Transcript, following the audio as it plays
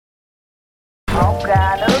Hột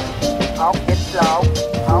gà nướng, hột vịt lộn,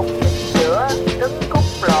 hột vịt sữa, trứng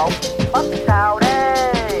cút lộn, mắm xào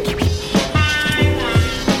đây.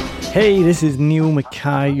 Hey, this is Neil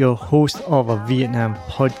Mackay, your host of a Vietnam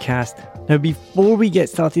podcast. Now, before we get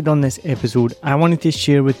started on this episode, I wanted to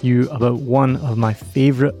share with you about one of my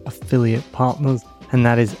favourite affiliate partners, and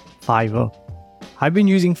that is Fiverr. I've been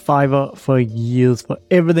using Fiverr for years for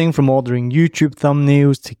everything from ordering YouTube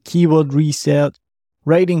thumbnails to keyword research,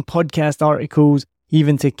 writing podcast articles,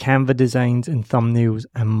 even to Canva designs and thumbnails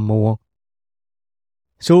and more.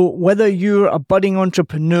 So whether you're a budding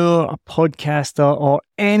entrepreneur, a podcaster, or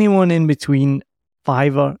anyone in between,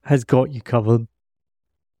 Fiverr has got you covered.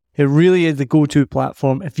 It really is the go-to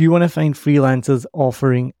platform if you want to find freelancers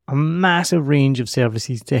offering a massive range of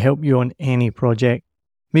services to help you on any project.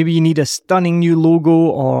 Maybe you need a stunning new logo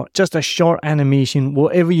or just a short animation,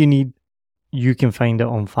 whatever you need, you can find it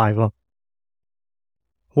on Fiverr.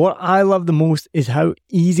 What I love the most is how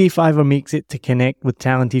easy Fiverr makes it to connect with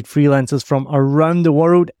talented freelancers from around the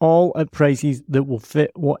world, all at prices that will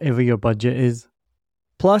fit whatever your budget is.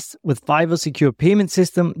 Plus, with Fiverr's secure payment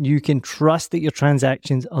system, you can trust that your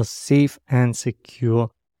transactions are safe and secure.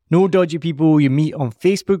 No dodgy people you meet on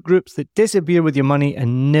Facebook groups that disappear with your money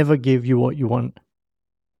and never give you what you want.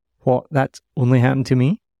 What, that's only happened to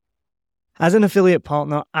me? As an affiliate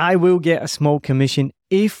partner, I will get a small commission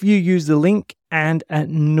if you use the link and at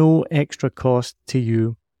no extra cost to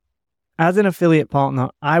you. As an affiliate partner,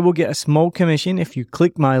 I will get a small commission if you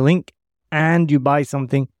click my link and you buy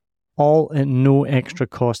something, all at no extra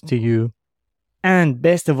cost to you. And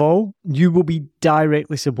best of all, you will be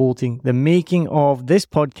directly supporting the making of this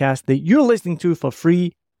podcast that you're listening to for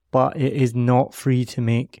free, but it is not free to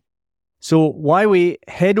make. So why wait?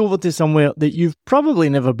 Head over to somewhere that you've probably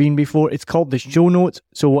never been before. It's called the show notes.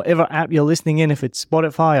 So whatever app you're listening in, if it's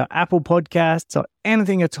Spotify or Apple Podcasts or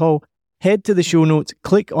anything at all, head to the show notes,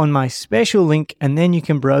 click on my special link, and then you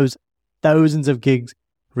can browse thousands of gigs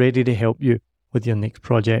ready to help you with your next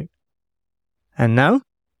project. And now,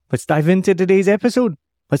 let's dive into today's episode.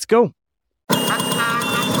 Let's go.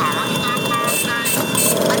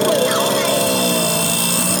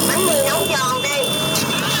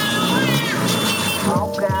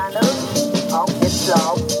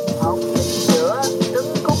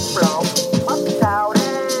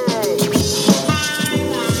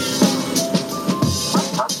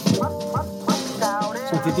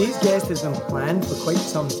 Today's guest has been planned for quite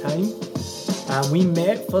some time. We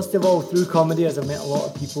met, first of all, through comedy, as I met a lot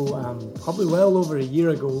of people, probably well over a year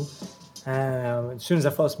ago. As soon as I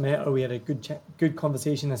first met her, we had a good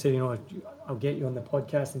conversation. I said, I'll get you on the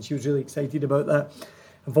podcast, and she was really excited about that.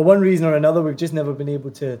 And for one reason or another, we've just never been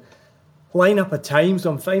able to line up a time, so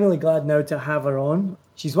I'm finally glad now to have her on.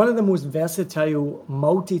 She's one of the most versatile,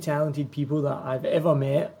 multi-talented people that I've ever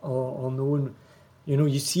met or known.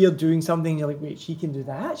 You see her doing something, you're like, wait, she can do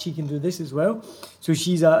that? She can do this as well? So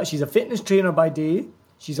she's a fitness trainer by day.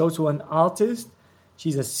 She's also an artist.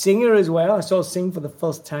 She's a singer as well. I saw her sing for the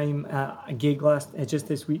first time at a gig just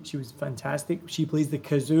this week. She was fantastic. She plays the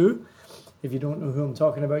kazoo. If you don't know who I'm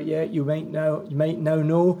talking about yet, you might now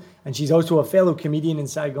know. And she's also a fellow comedian in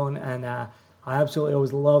Saigon, and I absolutely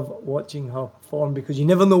always love watching her perform because you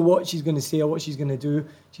never know what she's going to say or what she's going to do.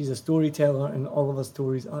 She's a storyteller and all of her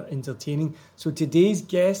stories are entertaining. So today's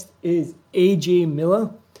guest is AJ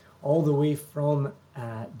Miller, all the way from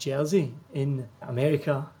Jersey in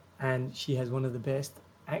America. And she has one of the best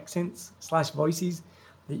accents / voices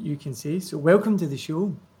that you can say. So welcome to the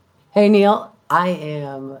show. Hey, Neil. I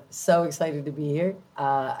am so excited to be here.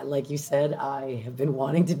 Like you said, I have been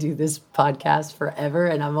wanting to do this podcast forever.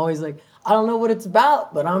 And I'm always like, I don't know what it's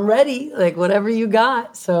about, but I'm ready. Like, whatever you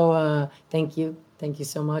got. So thank you. Thank you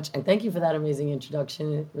so much. And thank you for that amazing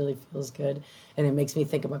introduction. It really feels good. And it makes me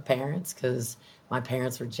think of my parents because my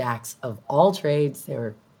parents were jacks of all trades. They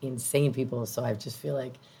were insane people. So I just feel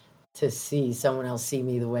like to see someone else see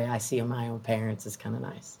me the way I see my own parents is kind of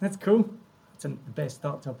nice. That's cool. It's the best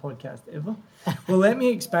start to a podcast ever. Well, let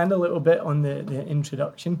me expand a little bit on the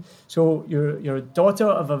introduction. So you're a daughter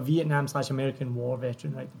of a Vietnam / American War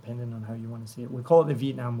veteran, right? Depending on how you want to say it. We'll call it the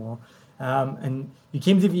Vietnam War. And you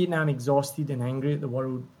came to Vietnam exhausted and angry at the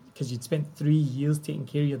world because you'd spent 3 years taking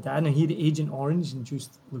care of your dad, and he had Agent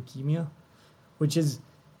Orange-induced leukemia, which is,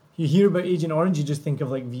 you hear about Agent Orange, you just think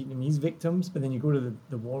of like Vietnamese victims, but then you go to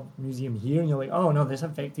the War Museum here and you're like, oh no, this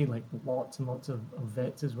affected like lots and lots of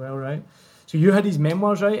vets as well, right? So you had his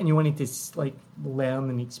memoirs, right? And you wanted to like learn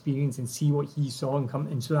and experience and see what he saw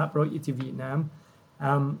and so that brought you to Vietnam.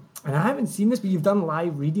 And I haven't seen this, but you've done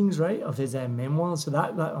live readings, right, of his memoirs. So that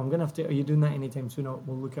I'm going to have to, are you doing that anytime soon?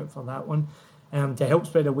 We'll look out for that one to help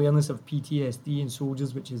spread awareness of PTSD in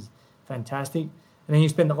soldiers, which is fantastic. And then you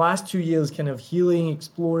spent the last 2 years kind of healing,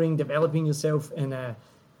 exploring, developing yourself in the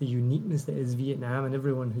uniqueness that is Vietnam. And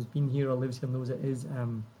everyone who's been here or lives here knows it is a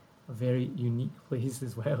very unique place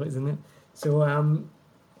as well, isn't it? So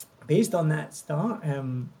based on that start,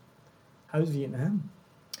 how's Vietnam?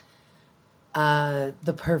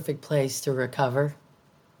 The perfect place to recover.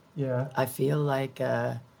 Yeah. I feel like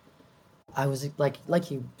I was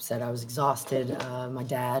like you said, I was exhausted. My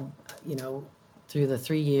dad, through the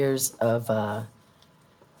 3 years of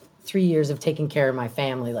taking care of my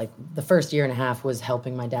family, like the first year and a half was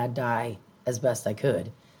helping my dad die as best I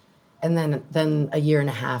could. And then a year and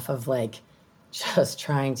a half of like just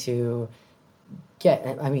trying to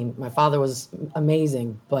my father was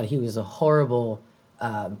amazing, but he was a horrible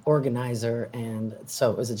organizer. And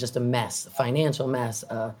so it was just a mess, a financial mess,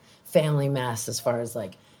 a family mess, as far as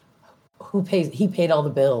like he paid all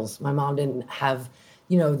the bills. My mom didn't have,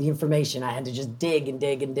 the information. I had to just dig and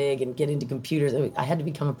dig and dig and get into computers. I had to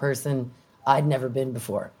become a person I'd never been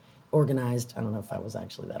before. Organized. I don't know if I was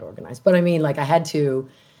actually that organized, but I mean, like I had to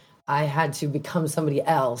become somebody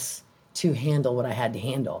else to handle what I had to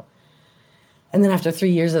handle. And then after 3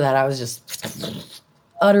 years of that, I was just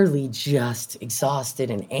utterly just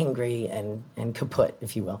exhausted and angry and kaput,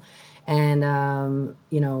 if you will. And,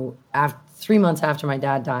 after 3 months after my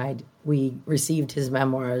dad died, we received his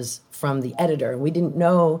memoirs from the editor. We didn't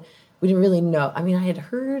really know. I mean, I had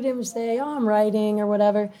heard him say, oh, I'm writing or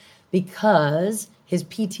whatever, because his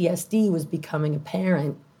PTSD was becoming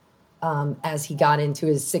apparent as he got into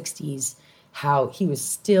his 60s, how he was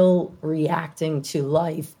still reacting to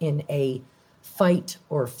life in a fight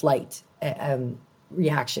or flight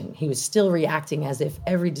reaction. He was still reacting as if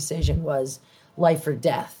every decision was life or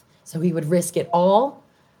death. So he would risk it all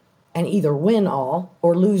and either win all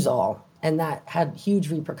or lose all. And that had huge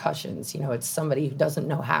repercussions. It's somebody who doesn't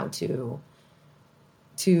know how to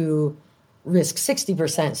risk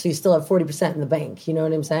 60%, so you still have 40% in the bank. You know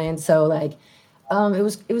what I'm saying? So like, it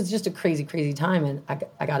was just a crazy, crazy time. And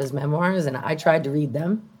I got his memoirs and I tried to read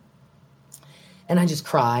them. And I just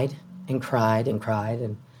cried and cried and cried.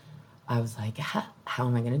 And I was like, how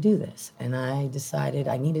am I going to do this? And I decided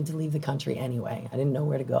I needed to leave the country anyway. I didn't know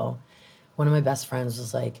where to go. One of my best friends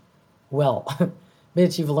was like, well,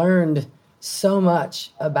 bitch, you've learned so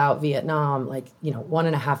much about Vietnam, like,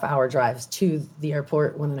 1.5 hour drives to the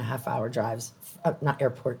airport, 1.5 hour drives, not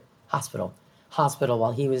airport, hospital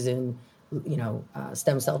while he was in,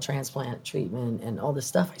 stem cell transplant treatment and all this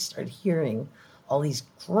stuff. I started hearing all these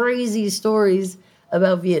crazy stories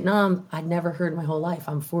about Vietnam I'd never heard my whole life.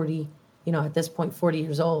 I'm 40, at this point, 40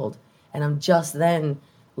 years old. And I'm just then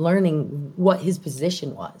learning what his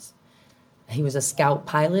position was. He was a scout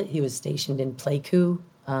pilot. He was stationed in Pleiku,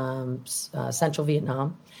 Central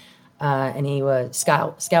Vietnam. And he was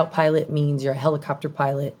scout pilot means you're a helicopter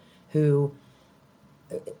pilot who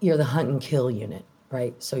you're the hunt and kill unit,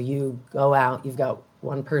 right? So you go out, you've got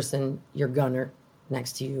one person, your gunner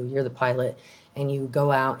next to you, you're the pilot, and you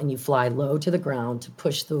go out and you fly low to the ground to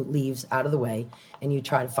push the leaves out of the way, and you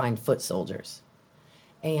try to find foot soldiers.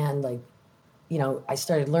 And I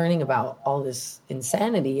started learning about all this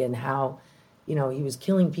insanity and how, he was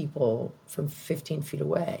killing people from 15 feet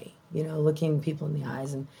away, looking people in the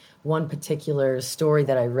eyes. And one particular story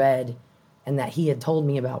that I read and that he had told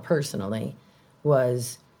me about personally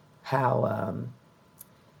was how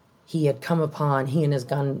he had come upon, he and his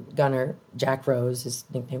gunner, Jack Rose, his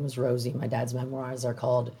nickname was Rosie. My dad's memoirs are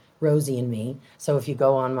called Rosie and Me. So if you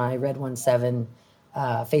go on my Red 17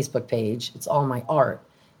 Facebook page, it's all my art,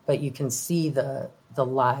 but you can see the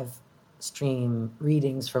live stream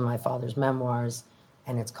readings from my father's memoirs,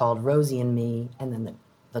 and it's called Rosie and Me, and then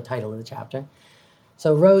the title of the chapter.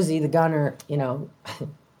 So Rosie, the gunner,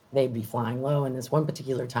 they'd be flying low, and this one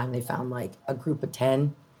particular time they found like a group of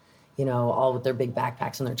 10, all with their big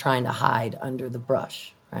backpacks, and they're trying to hide under the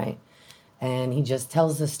brush, right? And he just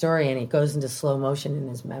tells the story, and it goes into slow motion in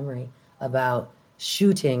his memory about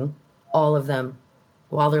shooting all of them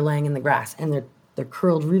while they're laying in the grass, and they're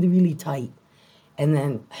curled really, really tight. And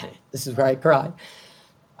then, this is where I cry,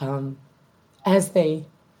 as they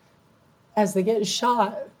get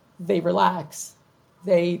shot, they relax.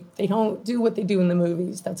 They don't do what they do in the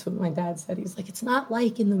movies. That's what my dad said. He's like, it's not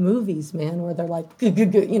like in the movies, man, where they're like,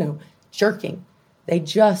 jerking. They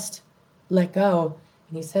just let go.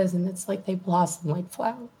 And he says, and it's like they blossom like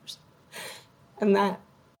flowers. And that,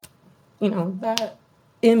 that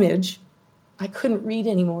image, I couldn't read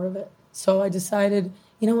any more of it. So I decided,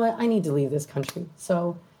 you know what, I need to leave this country.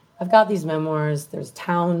 So I've got these memoirs. There's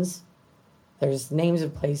towns, there's names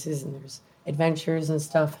of places, and there's adventures and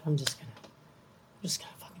stuff. And I'm just gonna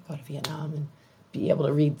fucking go to Vietnam and be able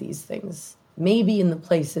to read these things maybe in the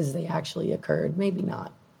places they actually occurred, maybe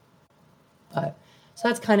not. But so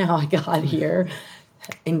that's kind of how I got here.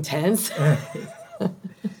 Intense.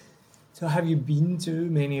 So have you been to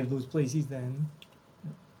many of those places then?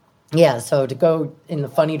 Yeah, so to go in the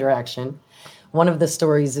funny direction, one of the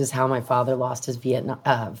stories is how my father lost his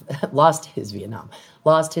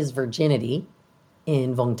virginity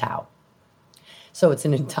in Vung Tau. So it's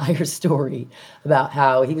an entire story about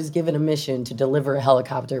how he was given a mission to deliver a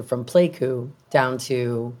helicopter from Pleiku down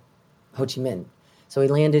to Ho Chi Minh. So he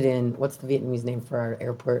landed in, what's the Vietnamese name for our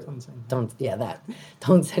airport? Ton Son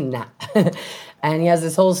Nhat. And he has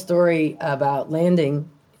this whole story about landing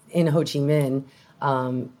in Ho Chi Minh,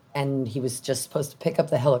 and he was just supposed to pick up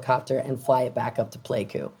the helicopter and fly it back up to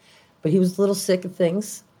Pleiku. But he was a little sick of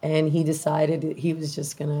things, and he decided he was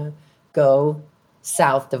just going to go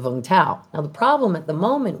south to Vung Tau. Now, the problem at the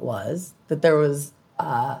moment was that there was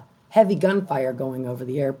heavy gunfire going over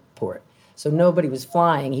the airport. So nobody was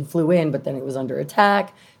flying. He flew in, but then it was under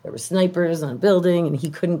attack. There were snipers on a building, and he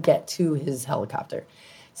couldn't get to his helicopter.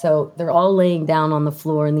 So they're all laying down on the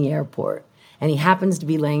floor in the airport, and he happens to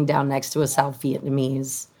be laying down next to a South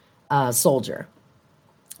Vietnamese soldier.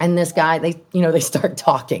 And this guy, they start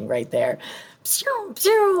talking right there. Pew,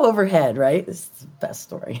 pew, overhead, right? This is the best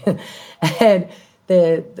story. And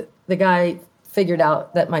the guy figured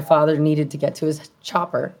out that my father needed to get to his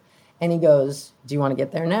chopper, and he goes, "Do you want to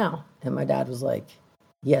get there now?" And my dad was like,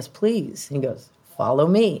 "Yes, please." And he goes, "Follow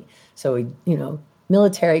me." So he,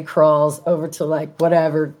 military crawls over to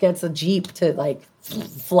whatever, gets a Jeep to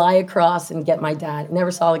fly across and get my dad. Never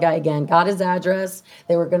saw the guy again. Got his address.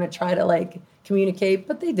 They were going to try to communicate,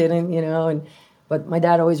 but they didn't, but my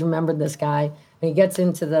dad always remembered this guy. When he gets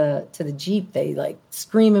into the Jeep, they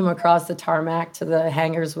scream him across the tarmac to the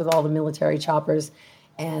hangars with all the military choppers.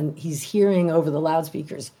 And he's hearing over the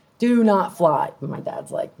loudspeakers, "Do not fly." And my dad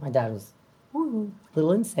was a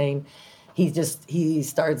little insane. He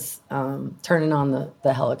starts turning on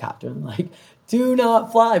the helicopter and "Do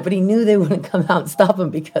not fly." But he knew they wouldn't come out and stop him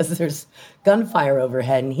because there's gunfire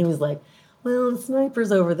overhead. And he was like, "Well, the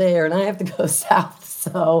sniper's over there and I have to go south.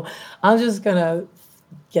 So I'm just going to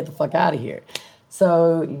get the fuck out of here."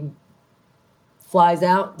 So he flies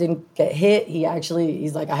out, didn't get hit.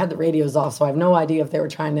 He's like, "I had the radios off, so I have no idea if they were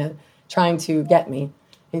trying to get me."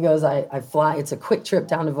 He goes, I fly. It's a quick trip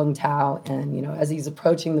down to Vung Tau. And, as he's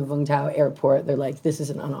approaching the Vung Tau airport, they're like, "This is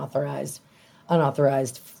an unauthorized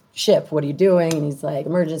ship. What are you doing?" And he's like,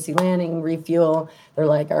 "Emergency landing, refuel." They're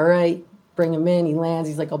like, "All right, bring him in." He lands.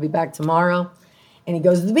 He's like, "I'll be back tomorrow." And he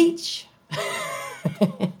goes to the beach.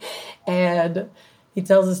 And he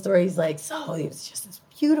tells the story. He's like, "So it was just this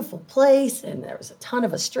beautiful place. And there was a ton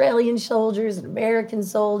of Australian soldiers and American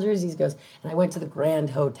soldiers." He goes, "And I went to the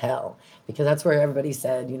Grand Hotel because that's where everybody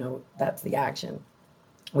said, that's the action."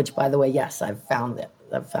 Which, by the way, yes, I've found it.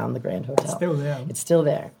 I've found the Grand Hotel. It's still there. It's still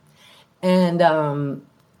there. And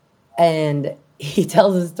he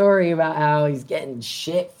tells a story about how he's getting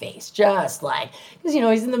shit-faced, because,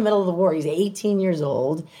 he's in the middle of the war. He's 18 years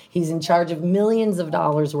old. He's in charge of millions of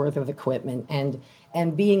dollars worth of equipment.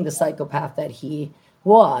 And being the psychopath that he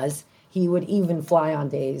was, he would even fly on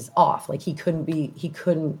days off. He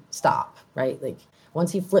couldn't stop, right?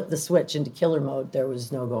 Once he flipped the switch into killer mode, there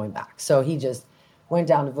was no going back. So he just went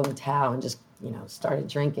down to Vung Tau and just, started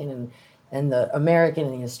drinking, and the American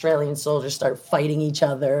and the Australian soldiers start fighting each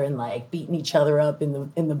other and beating each other up in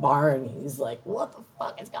the bar. And he's like, "What the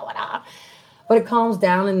fuck is going on?" But it calms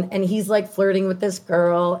down, and he's flirting with this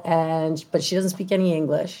girl, but she doesn't speak any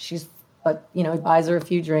English. He buys her a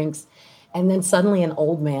few drinks. And then suddenly an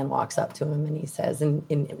old man walks up to him and he says,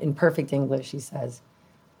 in perfect English, he says,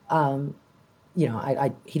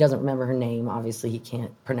 he doesn't remember her name. Obviously, he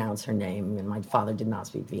can't pronounce her name. And my father did not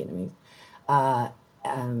speak Vietnamese.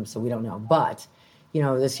 So we don't know. But,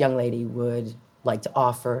 this young lady would like to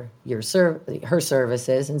offer her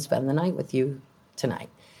services and spend the night with you tonight.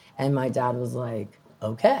 And my dad was like,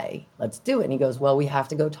 "Okay, let's do it." And he goes, "Well, we have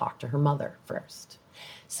to go talk to her mother first."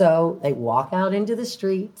 So they walk out into the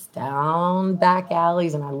streets, down back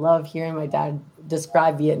alleys, and I love hearing my dad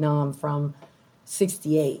describe Vietnam from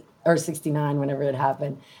 68 or 69, whenever it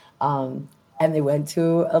happened. And they went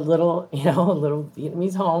to a little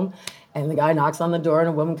Vietnamese home, and the guy knocks on the door, and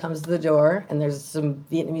a woman comes to the door, and there's some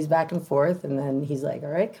Vietnamese back and forth, and then he's like, "All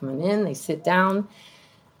right, coming in." They sit down,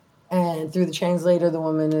 and through the translator, the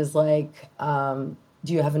woman is like, "Do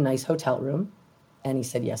you have a nice hotel room?" And he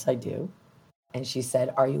said, "Yes, I do." And she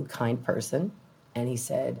said, "Are you a kind person?" And he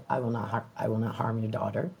said, I will not harm your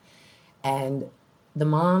daughter." And the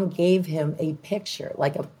mom gave him a picture,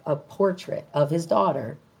 a portrait of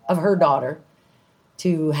her daughter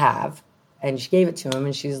to have. And she gave it to him,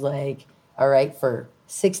 and she's like, all right, for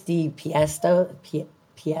 60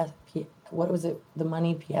 what was it? The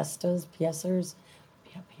money, piesters,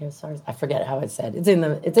 I forget how it's said. It's in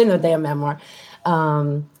the damn memoir.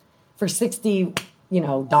 For 60,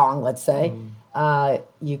 dong, let's say,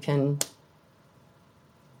 you can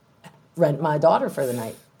rent my daughter for the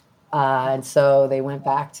night. And so they went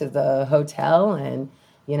back to the hotel, and,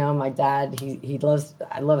 my dad,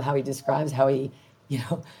 I love how he describes how he,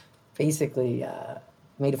 basically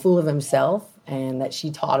made a fool of himself, and that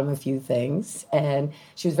she taught him a few things. And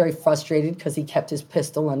she was very frustrated because he kept his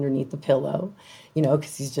pistol underneath the pillow,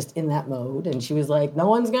 because he's just in that mode. And she was like,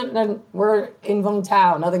 we're in Vung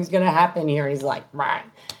Tau, nothing's going to happen here. And he's like, right.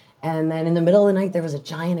 And then in the middle of the night, there was a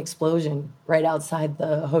giant explosion right outside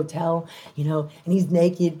the hotel, and he's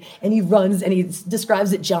naked, and he runs, and he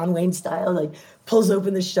describes it John Wayne style, like pulls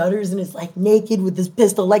open the shutters, and is like naked with his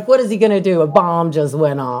pistol. Like, what is he going to do? A bomb just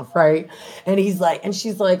went off, right? And she's like,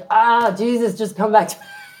 Jesus, just come back to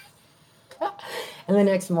me. And the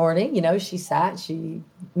next morning, she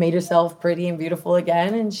made herself pretty and beautiful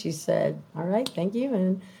again, and she said, all right, thank you.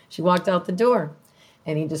 And she walked out the door.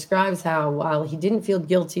 And he describes how, while he didn't feel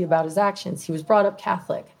guilty about his actions, he was brought up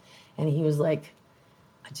Catholic. And he was like,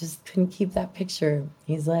 I just couldn't keep that picture.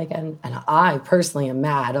 He's like, and I personally am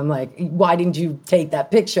mad. I'm like, why didn't you take that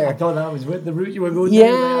picture? I thought that was the route you were going down.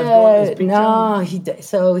 Yeah, no,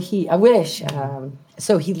 I wish.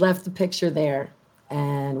 So he left the picture there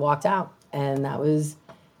and walked out. And that was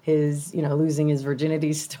his, losing his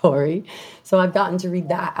virginity story. So I've gotten to read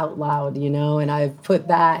that out loud, and I've put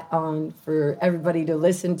that on for everybody to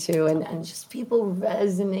listen to, and just people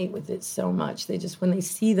resonate with it so much. They just, when they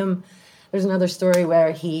see them, there's another story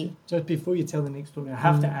where he... Just before you tell the next story, I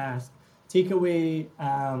have to ask, take away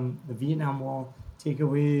the Vietnam War, take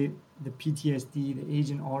away the PTSD, the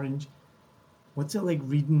Agent Orange. What's it like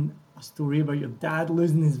reading a story about your dad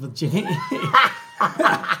losing his virginity?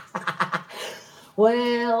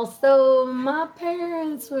 Well, so my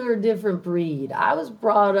parents were a different breed. I was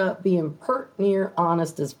brought up being pert near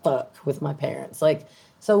honest as fuck with my parents. Like,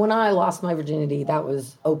 so when I lost my virginity, that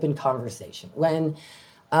was open conversation. When,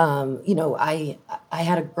 I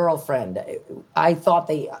had a girlfriend. I thought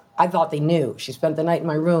they knew. She spent the night in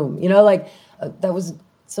my room. That was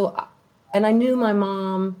so. And I knew my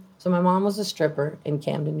mom. So my mom was a stripper in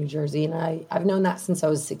Camden, New Jersey, and I've known that since I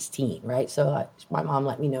was 16, right? So my mom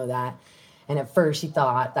let me know that. And at first she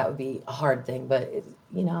thought that would be a hard thing, but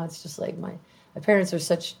it's just like my parents are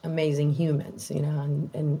such amazing humans,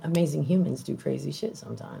 and amazing humans do crazy shit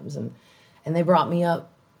sometimes. And they brought me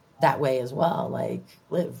up that way as well. Like,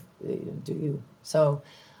 live, do you. So,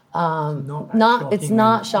 it's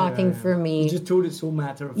not shocking for me. You just told it so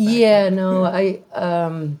matter of fact. Yeah,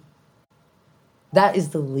 no, that is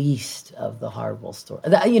the least of the horrible story,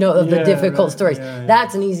 the difficult stories. Yeah.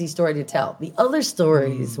 That's an easy story to tell. The other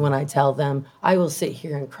stories, when I tell them, I will sit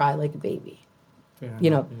here and cry like a baby.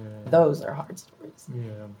 Those are hard stories.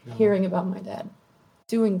 Yeah, sure. Hearing about my dad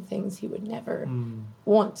doing things he would never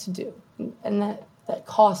want to do, and that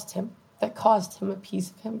cost him a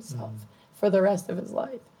piece of himself for the rest of his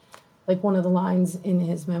life. Like one of the lines in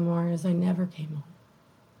his memoir is, I never came home.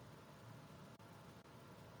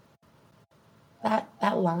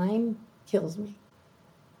 That line kills me. I'm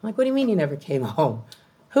like, what do you mean you never came home?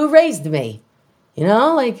 Who raised me?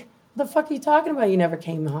 Like, what the fuck are you talking about? You never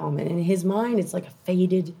came home. And in his mind, it's like a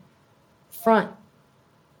faded front.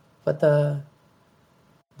 But the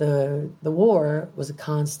war was a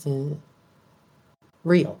constant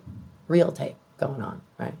real tape going on,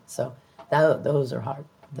 right? So those are hard.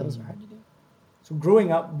 Those are hard to do. So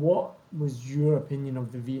growing up, what was your opinion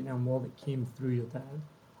of the Vietnam War that came through your dad?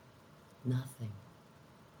 Nothing.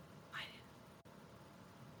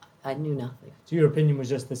 I knew nothing. So your opinion was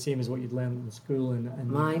just the same as what you'd learned in school, and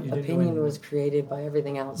my opinion was created by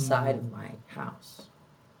everything outside of my house.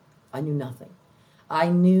 I knew nothing. I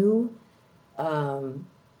knew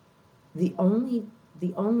the only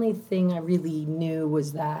thing I really knew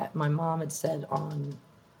was that my mom had said on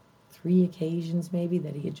 3 occasions maybe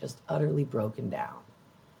that he had just utterly broken down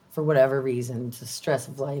for whatever reason, the stress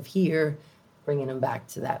of life here, bringing him back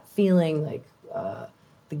to that feeling, like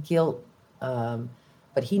the guilt.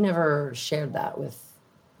 But he never shared that with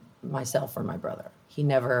myself or my brother. He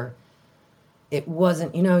never, it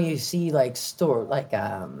wasn't, you see like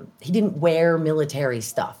he didn't wear military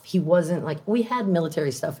stuff. He wasn't like, we had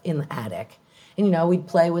military stuff in the attic. And, we'd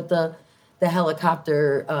play with the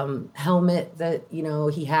helicopter helmet that,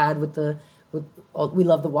 he had we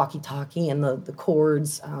love the walkie-talkie and the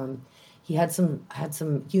cords. He had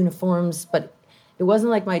some uniforms, but it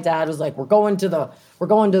wasn't like my dad was like, we're going to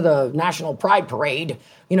the National Pride Parade.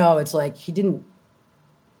 It's like he didn't.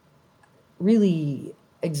 really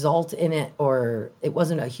exalt in it, or it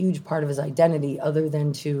wasn't a huge part of his identity other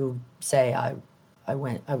than to say I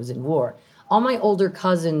was in war. All my older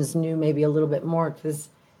cousins knew maybe a little bit more because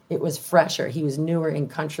it was fresher. He was newer in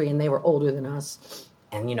country and they were older than us.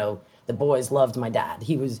 And, the boys loved my dad.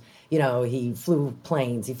 He was, he flew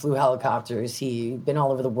planes, he flew helicopters, he'd been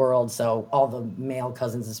all over the world. So all the male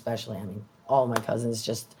cousins especially, all my cousins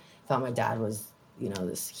just thought my dad was,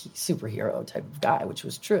 this superhero type of guy, which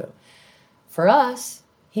was true. For us,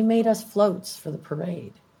 he made us floats for the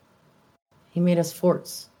parade. He made us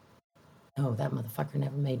forts. No, that motherfucker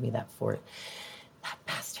never made me that fort. That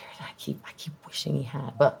bastard. I keep wishing he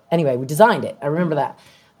had. But anyway, we designed it. I remember that.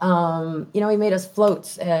 He made us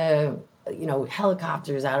floats,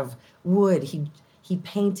 helicopters out of wood. He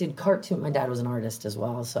painted cartoon. My dad was an artist as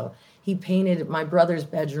well, so he painted my brother's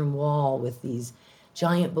bedroom wall with these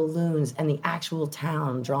giant balloons and the actual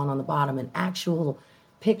town drawn on the bottom, and actual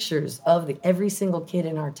pictures of every single kid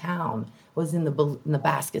in our town was in the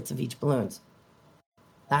baskets of each balloons.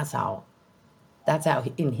 That's how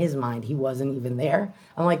in his mind he wasn't even there.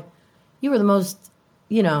 I'm like, you were the most,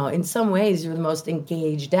 in some ways you were the most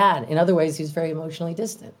engaged dad. In other ways he was very emotionally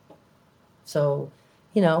distant. So,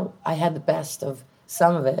 I had the best of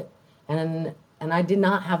some of it, and I did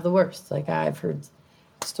not have the worst. Like, I've heard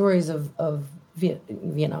stories of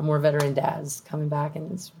Vietnam War veteran dads coming back,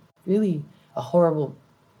 and it's really a horrible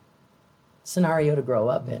scenario to grow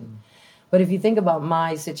up in. But if you think about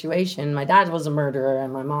my situation, my dad was a murderer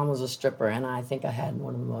and my mom was a stripper, and I think I had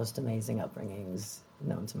one of the most amazing upbringings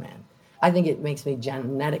known to man. I think it makes me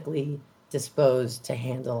genetically disposed to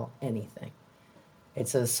handle anything.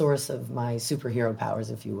 It's a source of my superhero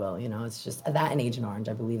powers, if you will. It's just that and Agent Orange.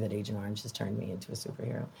 I believe that Agent Orange has turned me into a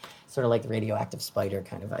superhero. Sort of like the radioactive spider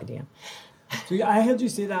kind of idea. So I heard you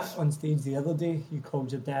say that on stage the other day. You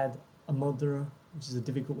called your dad a murderer, which is a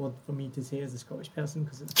difficult word for me to say as a Scottish person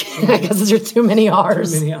because because there's too many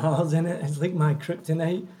R's. Too many R's in it. It's like my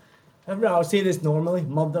kryptonite. I'll say this normally,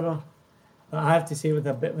 murderer, but I have to say with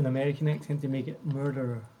a bit of an American accent to make it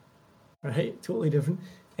murderer. Right? Totally different.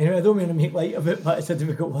 Anyway, I don't mean to make light of it, but it's a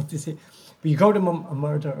difficult word to say. But you called him a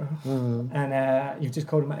murderer, and you've just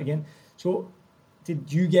called him it again. So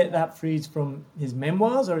did you get that phrase from his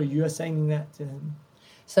memoirs, or are you assigning that to him?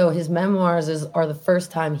 So his memoirs are the first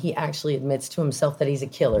time he actually admits to himself that he's a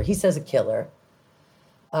killer. He says a killer,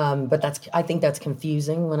 but I think that's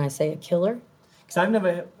confusing when I say a killer. Because I've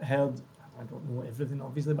never heard, I don't know everything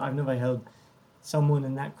obviously, but I've never heard someone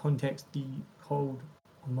in that context be called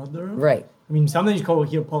a murderer. Right. Sometimes you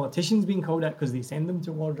hear politicians being called that because they send them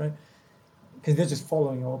to war, right? Because they're just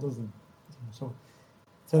following orders, and so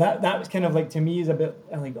that was kind of like, to me, is a bit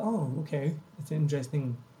like, oh, okay, it's an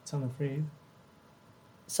interesting turn of phrase.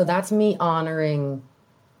 So that's me honoring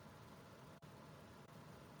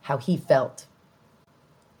how he felt,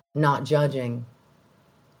 not judging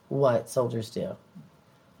what soldiers do.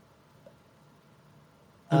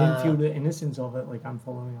 You didn't feel the innocence of it, like I'm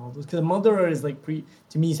following orders. Because a murderer is like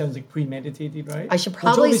to me sounds like premeditated, right? I should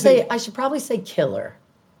probably say killer,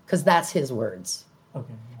 because that's his words.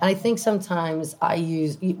 Okay. And I think sometimes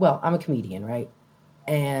I'm a comedian, right?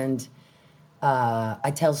 And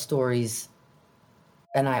I tell stories,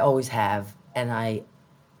 and I always have, and I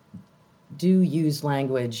do use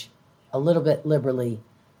language a little bit liberally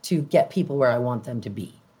to get people where I want them to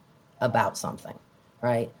be about something,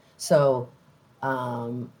 right? So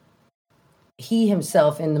he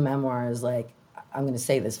himself in the memoir is like, I'm going to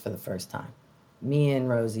say this for the first time. Me and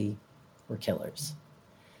Rosie were killers.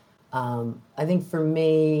 I think for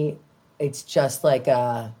me, it's just like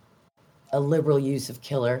a liberal use of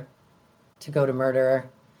killer to go to murderer.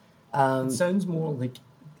 It sounds more like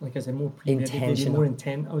I said, more premeditated, intentional. more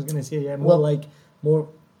intent. I was going to say, more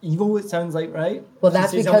evil, it sounds like, right? Well,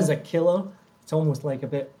 that's because someone's a killer, it's almost like a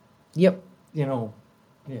bit, yep. Yeah, you know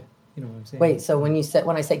what I'm saying. Wait, so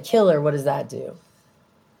when I say killer, what does that do?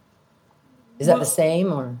 Is that the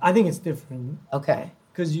same, or? I think it's different. Okay.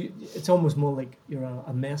 Because it's almost more like you're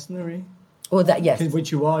a mercenary. Well, yes.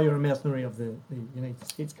 Which you are. You're a mercenary of the United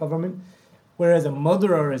States government. Whereas a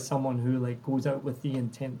murderer is someone who like goes out with the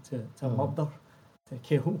intent to murder, to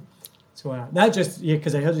kill. So that just,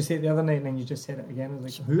 because I heard you say it the other night and then you just said it again. I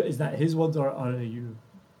was like, who is that, his words or are you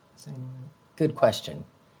saying that? Good question.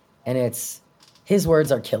 And it's, his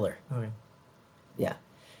words are killer. Okay. Yeah.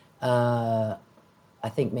 I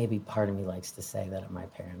think maybe part of me likes to say that my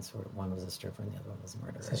parents were, one was a stripper and the other one was a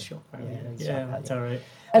murderer. It's a shock value. Yeah, that's all right.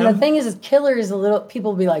 And the thing is killer is a little,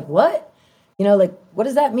 people will be like, what? Like, what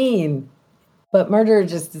does that mean? But murder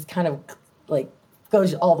just is kind of like,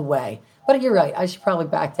 goes all the way. But you're right. I should probably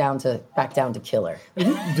back down to killer. do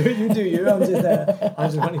you? I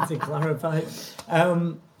just wanted to clarify.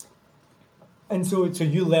 And so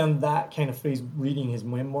you learned that kind of phrase reading his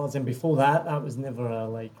memoirs, and before that was never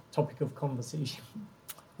a topic of conversation.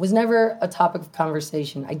 Was never a topic of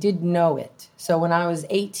conversation. I did know it. So when I was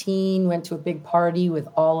 18, went to a big party with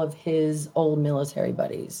all of his old military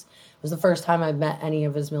buddies. It was the first time I've met any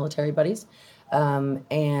of his military buddies.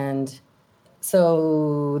 And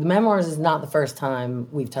so the memoirs is not the first time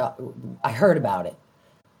I heard about it.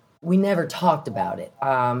 We never talked about it.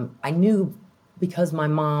 I knew because my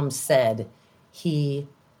mom said he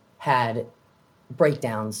had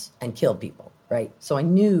breakdowns and killed people, right? So I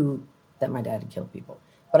knew that my dad had killed people.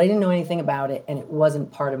 But I didn't know anything about it, and it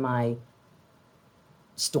wasn't part of my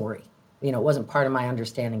story. It wasn't part of my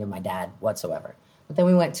understanding of my dad whatsoever. But then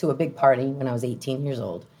we went to a big party when I was 18 years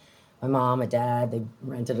old. My mom, my dad, they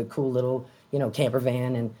rented a cool little, camper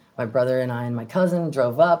van, and my brother and I and my cousin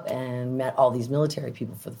drove up and met all these military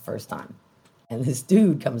people for the first time. And this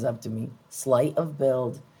dude comes up to me, slight of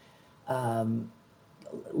build,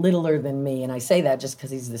 littler than me. And I say that just because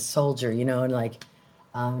he's this soldier, and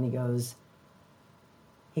he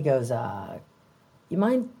goes, you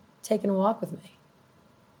mind taking a walk with me?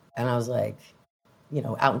 And I was like,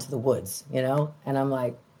 out into the woods, and I'm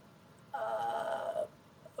like,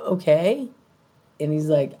 okay. And he's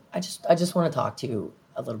like, I just want to talk to you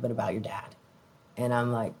a little bit about your dad. And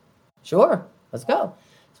I'm like, sure, let's go.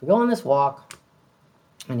 So we go on this walk,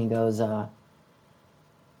 and he goes,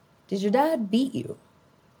 did your dad beat you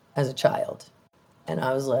as a child? And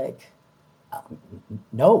I was like,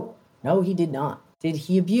 no, he did not. Did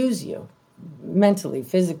he abuse you? Mentally,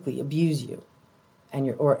 physically abuse you and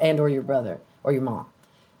your brother or your mom?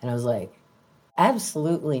 And I was like,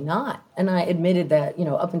 absolutely not. And I admitted that,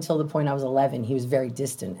 up until the point I was 11, he was very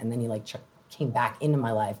distant. And then he came back into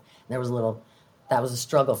my life. And that was a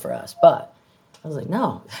struggle for us. But I was like,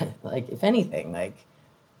 no, if anything,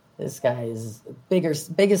 this guy is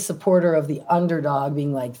the biggest supporter of the underdog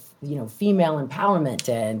being female empowerment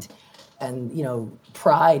and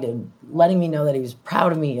pride and letting me know that he was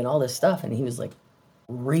proud of me and all this stuff. And he was like,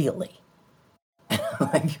 really? And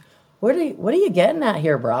I'm like, what are you getting at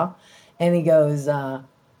here, bro? And he goes, oh,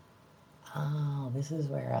 this is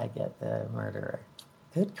where I get the murderer.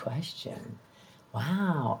 Good question.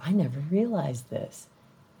 Wow, I never realized this.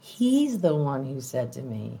 He's the one who said to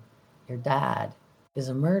me, your dad is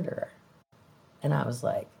a murderer. And I was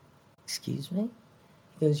like, excuse me?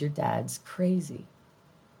 He goes, your dad's crazy.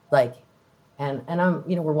 And I'm,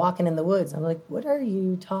 we're walking in the woods. I'm like, what are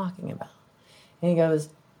you talking about? And he goes,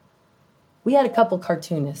 we had a couple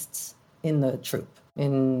cartoonists in the troop,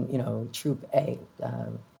 Troop A,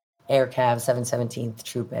 Air Cav 717th,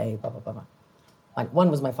 Troop A, blah, blah, blah, blah.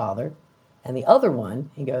 One was my father. And the other one,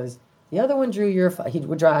 he goes, the other one drew he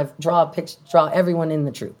would draw everyone in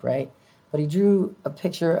the troop, right? But he drew a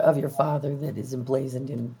picture of your father that is emblazoned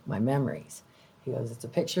in my memories. He goes, it's a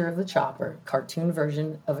picture of the chopper, cartoon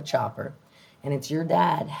version of a chopper. And it's your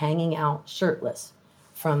dad hanging out shirtless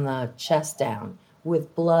from the chest down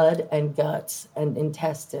with blood and guts and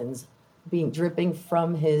intestines dripping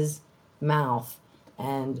from his mouth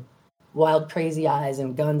and wild, crazy eyes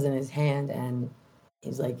and guns in his hand. And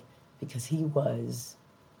he's like, because he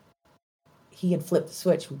had flipped the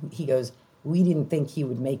switch. He goes, we didn't think he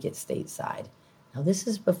would make it stateside. Now, this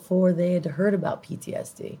is before they had heard about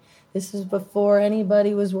PTSD. This is before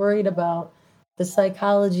anybody was worried about the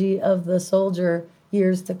psychology of the soldier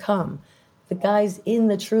years to come. The guys in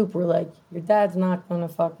the troop were like, your dad's not going to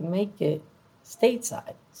fucking make it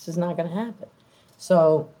stateside. This is not going to happen.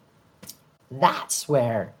 So that's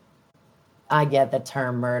where I get the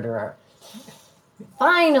term murderer.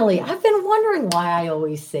 Finally, I've been wondering why I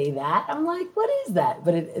always say that. I'm like, what is that?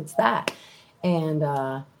 But it's that. And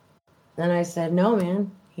then I said, no,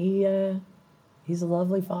 man, he's a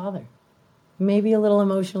lovely father. Maybe a little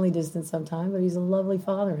emotionally distant sometimes, but he's a lovely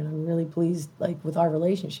father, and I'm really pleased, with our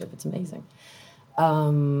relationship. It's amazing.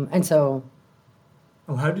 And so...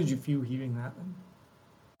 Oh, how did you feel hearing that then?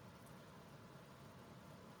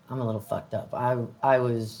 I'm a little fucked up. I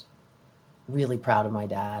was really proud of my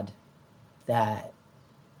dad that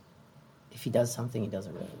if he does something, he does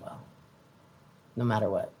it really well, no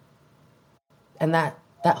matter what. And that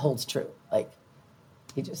holds true.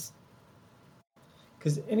 He just...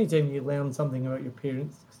 Because anytime you learn something about your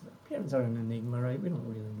parents, parents are an enigma, right? We don't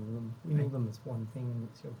really know them. We know them as one thing, and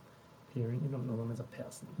it's your parent. You don't know them as a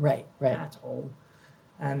person. Right. At all.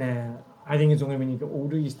 And I think it's only when you get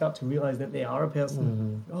older you start to realize that they are a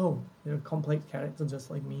person. Mm-hmm. Oh, they're a complex character just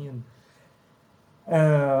like me. And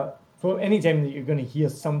for any time that you're going to hear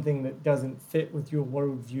something that doesn't fit with your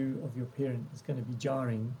worldview of your parent, it's going to be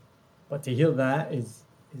jarring. But to hear that is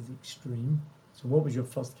extreme. So what was your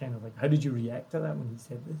first kind of like, how did you react to that when he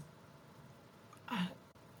said this?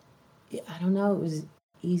 I don't know. It was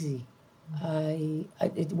easy.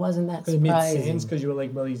 It wasn't that It made surprising. sense because you were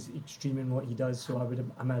like, well, he's extreme in what he does, so I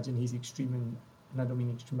would imagine he's extreme in, and I don't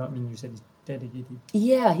mean extreme, but I mean you said he's dedicated.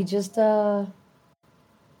 Yeah, he just, I've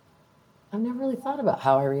never really thought about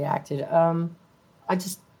how I reacted. I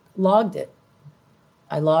just logged it.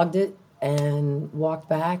 I logged it and walked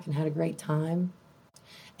back and had a great time.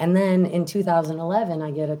 And then in 2011,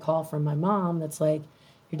 I get a call from my mom that's like,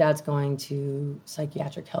 your dad's going to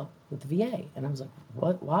psychiatric help with the VA. And I was like,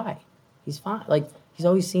 what? Why? He's fine. Like, he's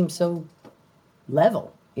always seemed so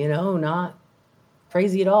level, you know, not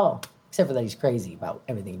crazy at all. Except for that he's crazy about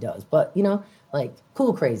everything he does. But, you know, like,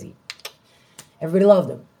 cool crazy. Everybody loved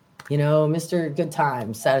him. You know, Mr. Good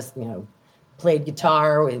Times, you know, played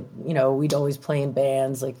guitar. With, you know, we'd always play in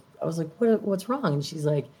bands. Like, I was like, what's wrong? And she's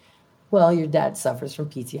like, well, your dad suffers from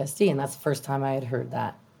PTSD. And that's the first time I had heard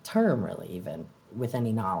that term, really, even with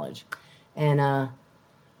any knowledge. And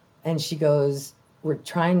she goes, we're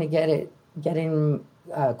trying to get him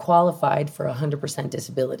qualified for 100%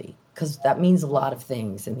 disability, because that means a lot of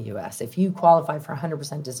things in the U.S. If you qualify for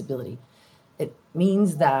 100% disability, it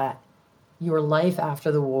means that your life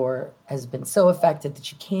after the war has been so affected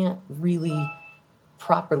that you can't really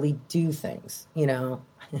properly do things, you know?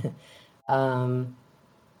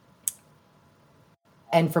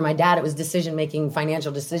 And for my dad, it was decision-making,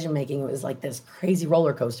 financial decision-making. It was like this crazy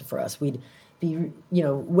roller coaster for us. We'd be, you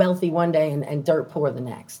know, wealthy one day and dirt poor the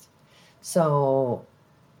next. So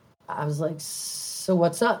I was like, so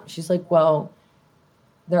what's up? She's like, well,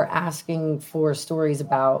 they're asking for stories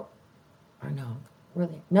about, I don't know, were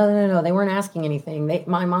they? No, they weren't asking anything.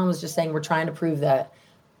 My mom was just saying, we're trying to prove that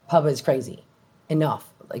Papa is crazy enough,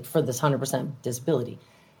 like for this 100% disability.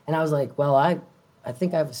 And I was like, well, I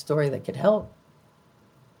think I have a story that could help.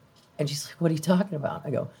 And she's like, what are you talking about? I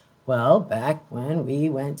go, well, back when we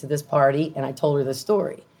went to this party and I told her the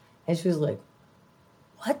story. And she was like,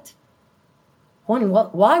 what?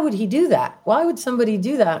 Why would he do that? Why would somebody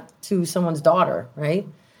do that to someone's daughter, right?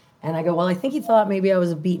 And I go, well, I think he thought maybe I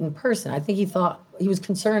was a beaten person. I think he thought he was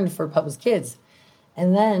concerned for Papa's kids.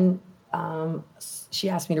 And then she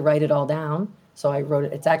asked me to write it all down. So I wrote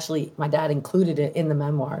it. It's actually, my dad included it in the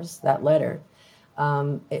memoirs, that letter.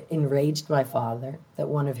 It enraged my father that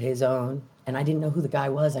one of his own, and I didn't know who the guy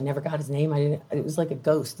was. I never got his name. It was like a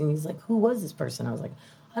ghost. And he's like, who was this person? I was like,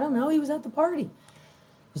 I don't know. He was at the party.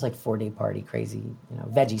 It was like 4-day party, crazy, you know,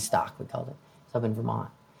 veggie stock, we called it. It's up in Vermont.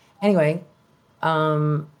 Anyway,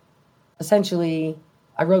 essentially,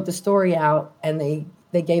 I wrote the story out, and they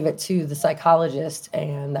gave it to the psychologist,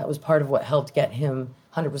 and that was part of what helped get him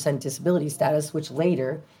 100% disability status, which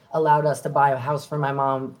later allowed us to buy a house for my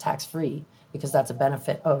mom tax-free, because that's a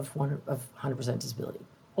benefit of 100% disability.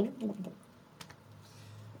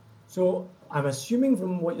 So I'm assuming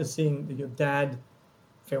from what you're saying that your dad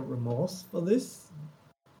felt remorse for this,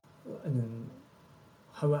 and then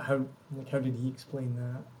how did he explain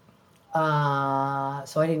that?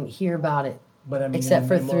 So I didn't hear about it, but I mean, except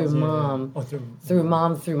for through mom, through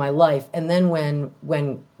mom, through my life. And then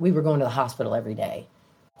when we were going to the hospital every day,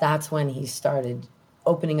 that's when he started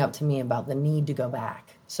opening up to me about the need to go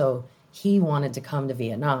back. So he wanted to come to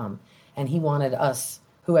Vietnam, and he wanted us,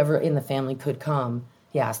 whoever in the family could come,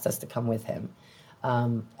 he asked us to come with him.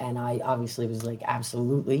 And I obviously was like,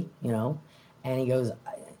 absolutely, you know. And he goes,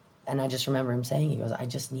 and I just remember him saying, he goes, I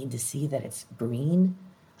just need to see that it's green.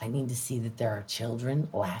 I need to see that there are children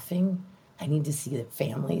laughing. I need to see that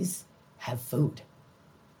families have food.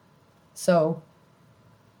 So,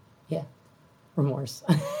 yeah, remorse.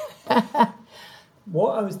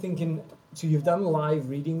 What I was thinking, so you've done live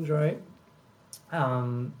readings, right?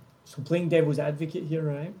 So playing devil's advocate here,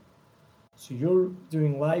 right? So you're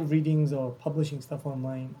doing live readings or publishing stuff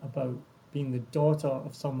online about being the daughter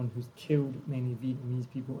of someone who's killed many Vietnamese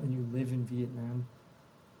people, and you live in Vietnam.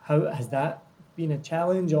 How has that been a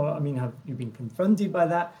challenge? Or, I mean, have you been confronted by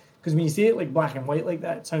that? Because when you say it like black and white like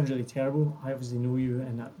that, it sounds really terrible. I obviously know you,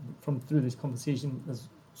 and through this conversation, there's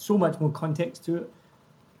so much more context to it.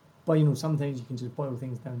 But, you know, sometimes you can just boil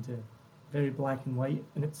things down to very black and white,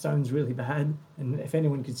 and it sounds really bad. And if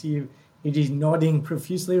anyone could see you, you're just nodding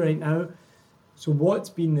profusely right now. So what's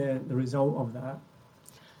been the result of that?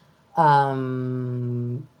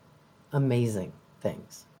 Amazing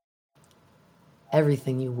things.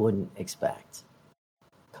 Everything you wouldn't expect.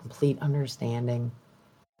 Complete understanding,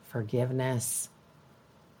 forgiveness,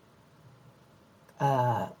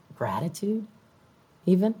 gratitude,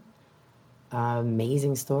 even.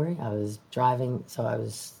 Amazing story. I was driving, I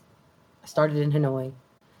started in Hanoi,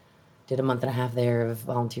 did a month and a half there of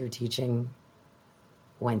volunteer teaching,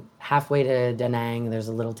 went halfway to Da Nang. There's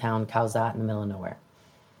a little town, Khao Zat, in the middle of nowhere.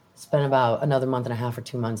 Spent about another month and a half or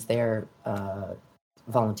 2 months there,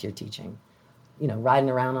 volunteer teaching. You know, riding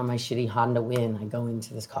around on my shitty Honda Win, I go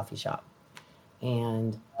into this coffee shop.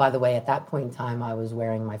 And by the way, at that point in time, I was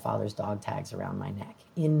wearing my father's dog tags around my neck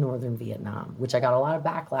in northern Vietnam, which I got a lot of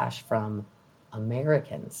backlash from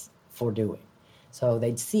Americans for doing. So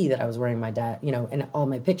they'd see that I was wearing my dad, you know, in all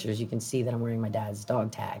my pictures, you can see that I'm wearing my dad's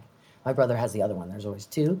dog tag. My brother has the other one. There's always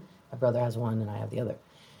two. My brother has one and I have the other.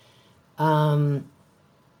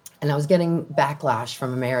 And I was getting backlash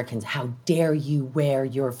from Americans. How dare you wear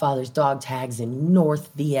your father's dog tags in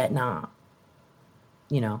North Vietnam?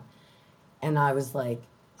 You know? And I was like,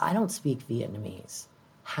 I don't speak Vietnamese.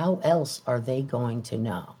 How else are they going to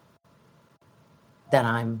know that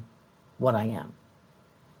I'm what I am?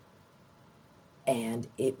 And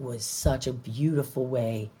it was such a beautiful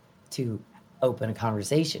way to open a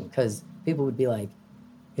conversation, because people would be like,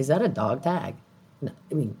 is that a dog tag? No,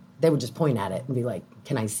 I mean, they would just point at it and be like,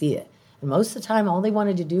 can I see it? And most of the time, all they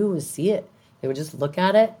wanted to do was see it. They would just look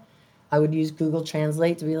at it. I would use Google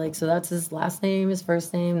Translate to be like, so that's his last name, his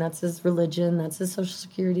first name, that's his religion, that's his social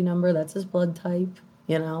security number, that's his blood type,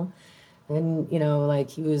 you know? And, you know, like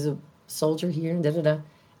he was a soldier here and da-da-da.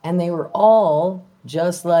 And they were all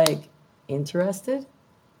just like interested,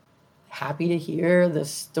 happy to hear the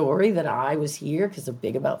story that I was here because they're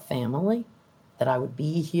big about family, that I would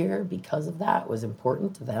be here because of that was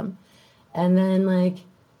important to them. And then like,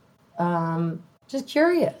 just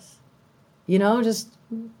curious, you know, just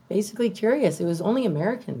basically curious. It was only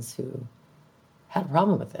Americans who had a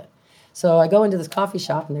problem with it. So I go into this coffee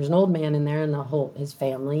shop and there's an old man in there and his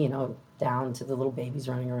family, you know, down to the little babies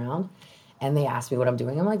running around. And they asked me what I'm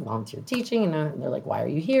doing. I'm like, volunteer teaching. And they're like, why are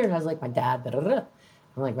you here? And I was like, my dad, da-da-da.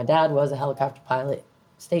 I'm like, my dad was a helicopter pilot,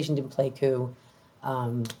 stationed in Pleiku.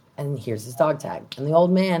 And here's his dog tag. And the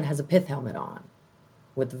old man has a pith helmet on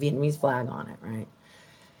with the Vietnamese flag on it, right?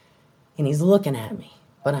 And he's looking at me.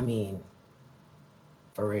 But I mean,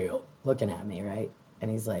 for real, looking at me, right?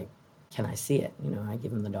 And he's like, can I see it? You know, I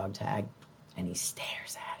give him the dog tag and he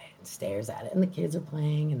stares at it and stares at it. And the kids are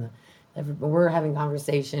playing and we're having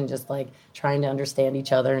conversation, just like trying to understand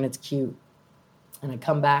each other, and it's cute. And I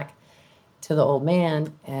come back to the old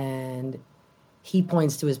man and he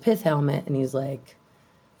points to his pith helmet and he's like,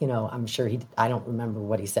 you know, I'm sure I don't remember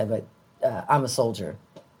what he said, but I'm a soldier,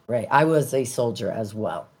 right? I was a soldier as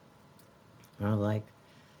well. And I was like,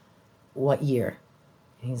 what year?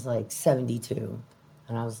 And he's like, 72.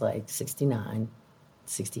 And I was like, 69,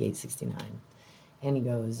 68, 69. And he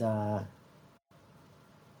goes,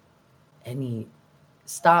 and he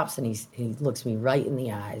stops and he looks me right in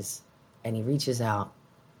the eyes and he reaches out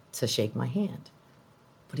to shake my hand.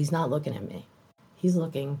 But he's not looking at me. He's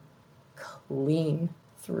looking clean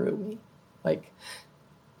through me. Like,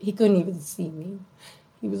 he couldn't even see me.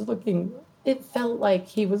 He was looking, it felt like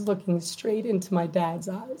he was looking straight into my dad's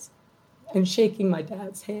eyes and shaking my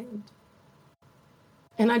dad's hand.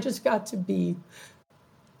 And I just got to be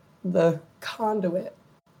the conduit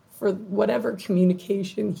for whatever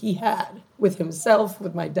communication he had with himself,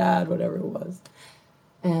 with my dad, whatever it was.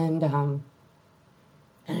 And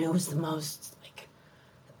it was the most,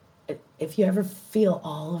 like, if you ever feel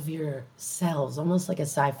all of your cells, almost like a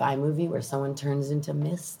sci-fi movie where someone turns into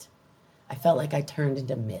mist, I felt like I turned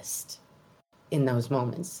into mist in those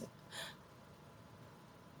moments.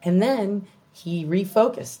 And then he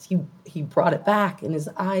refocused. He brought it back, and his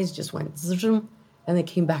eyes just went zoom, and they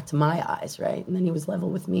came back to my eyes, right? And then he was level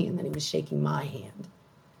with me, and then he was shaking my hand.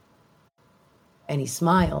 And he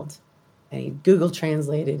smiled, and he Google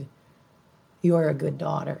translated, "You are a good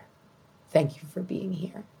daughter. Thank you for being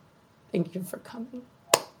here. Thank you for coming."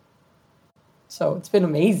 So it's been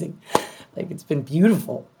amazing. Like, it's been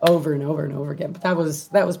beautiful over and over and over again. But that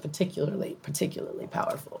was particularly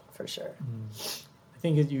powerful, for sure. I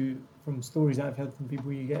think as from stories I've heard from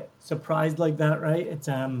people, you get surprised like that, right? It's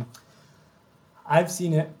I've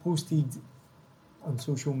seen it posted on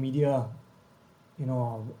social media, you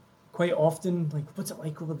know, quite often, like, what's it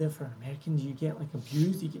like over there for an American? Do you get like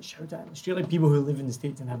abused? Do you get shouted at in the street? Like, people who live in the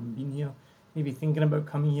States and haven't been here, maybe thinking about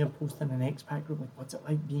coming here, posting an expat group, like, what's it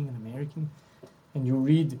like being an American? And you'll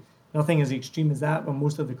read nothing as extreme as that, but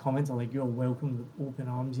most of the comments are like, you're welcome with open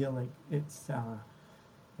arms here. Like, it's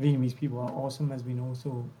Vietnamese people are awesome, as we know.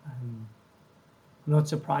 So I'm not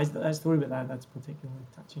surprised at that story, but that's particularly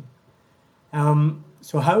touching.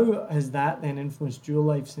 So how has that then influenced your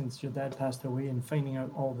life since your dad passed away, and finding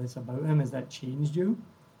out all this about him? Has that changed you?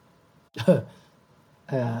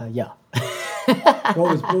 Yeah.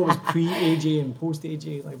 What was pre-AJ and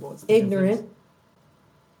post-AJ? Like, what's the difference?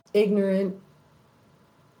 Ignorant,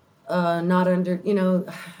 not under, I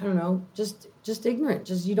don't know, just ignorant.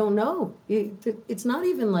 Just, you don't know. It's not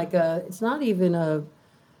even like it's not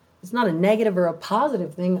a negative or a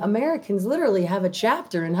positive thing. Americans literally have a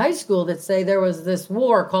chapter in high school that say there was this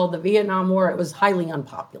war called the Vietnam War. It was highly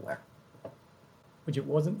unpopular. Which it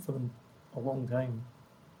wasn't for them a long time.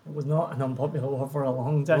 It was not an unpopular war for a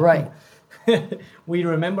long time. Right. We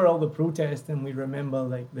remember all the protests and we remember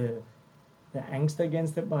like the angst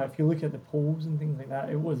against it, but if you look at the polls and things like that,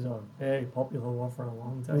 it was a very popular war for a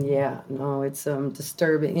long time. Yeah, no, it's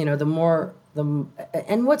disturbing.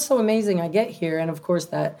 And what's so amazing, I get here, and of course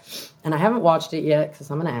and I haven't watched it yet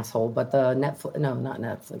because I'm an asshole, but the Netflix, no, not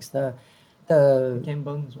Netflix, the Ken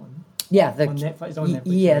Burns one. Yeah, on Netflix.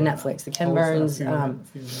 Yeah, Netflix. The Ken Burns.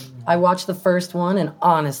 I watched the first one, and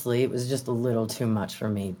honestly, it was just a little too much for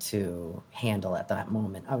me to handle at that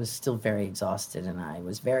moment. I was still very exhausted, and I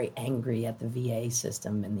was very angry at the VA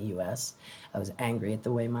system in the U.S. I was angry at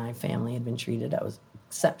the way my family had been treated. I was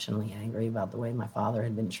exceptionally angry about the way my father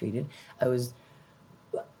had been treated. I was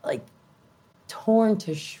like torn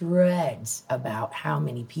to shreds about how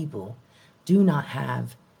many people do not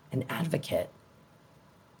have an advocate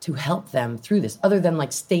to help them through this, other than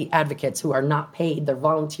like state advocates who are not paid. They're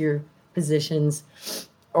volunteer positions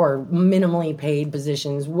or minimally paid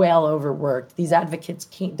positions, well overworked. These advocates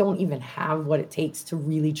don't even have what it takes to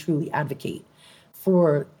really, truly advocate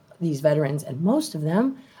for these veterans. And most of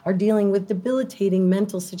them are dealing with debilitating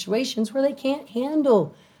mental situations where they can't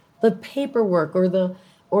handle the paperwork or the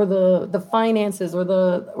finances or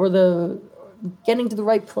the getting to the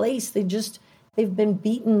right place. They've been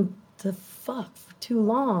beaten to fuck for too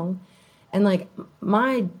long. And like,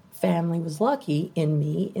 my family was lucky in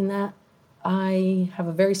me in that I have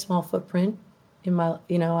a very small footprint in my,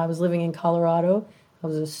 I was living in Colorado. I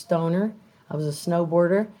was a stoner. I was a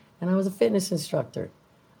snowboarder, and I was a fitness instructor.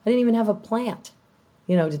 I didn't even have a plant,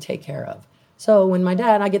 to take care of. So when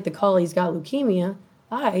I get the call he's got leukemia,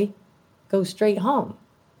 I go straight home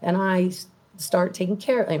and I start taking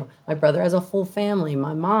care of, my brother has a full family.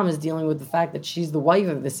 My mom is dealing with the fact that she's the wife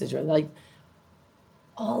of this situation. Like,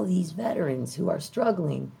 all these veterans who are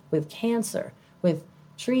struggling with cancer, with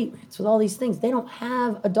treatments, with all these things, they don't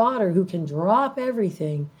have a daughter who can drop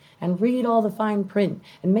everything and read all the fine print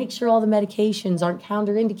and make sure all the medications aren't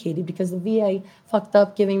counterindicated because the VA fucked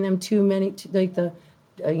up giving them two different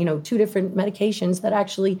medications that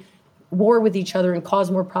actually war with each other and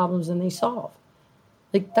cause more problems than they solve.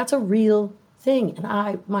 Like, that's a real thing.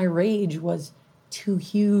 And my rage was too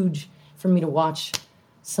huge for me to watch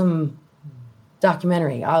some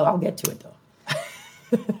documentary. I'll get to it though.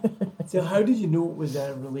 So how did you know it was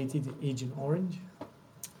related to Agent Orange?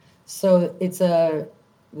 So it's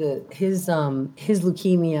his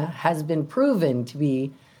leukemia has been proven to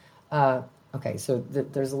be okay. So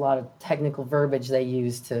there's a lot of technical verbiage they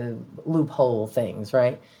use to loophole things,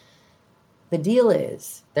 right? The deal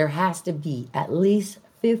is there has to be at least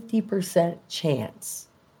 50% chance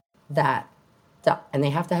that, and they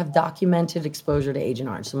have to have documented exposure to Agent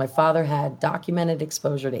Orange. So my father had documented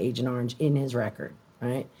exposure to Agent Orange in his record,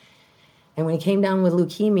 right? And when he came down with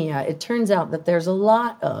leukemia, it turns out that there's a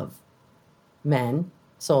lot of men,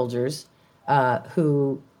 soldiers,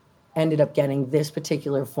 who ended up getting this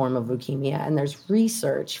particular form of leukemia. And there's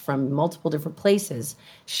research from multiple different places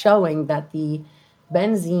showing that the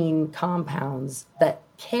benzene compounds that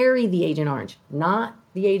carry the Agent Orange, not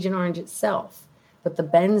the Agent Orange itself, but the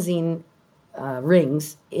benzene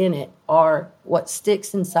rings in it, are what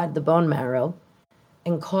sticks inside the bone marrow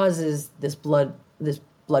and causes this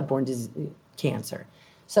bloodborne cancer.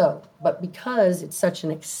 So, but because it's such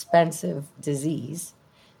an expensive disease,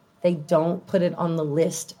 they don't put it on the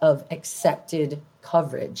list of accepted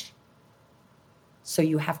coverage. So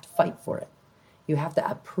you have to fight for it. You have to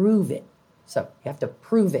approve it. So you have to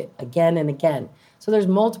prove it again and again. So there's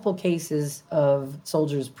multiple cases of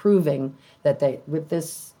soldiers proving that with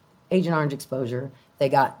this Agent Orange exposure, they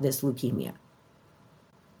got this leukemia.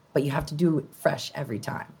 But you have to do it fresh every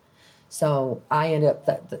time. So I ended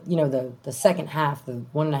up, the second half, the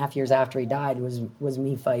 1.5 years after he died, was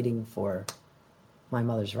me fighting for my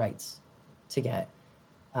mother's rights to get.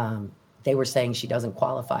 They were saying she doesn't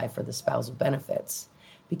qualify for the spousal benefits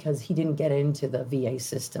because he didn't get into the VA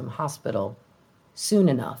system hospital soon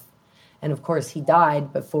enough. And of course, he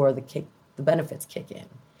died before the benefits kick in.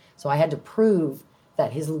 So I had to prove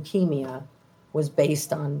that his leukemia was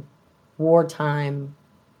based on wartime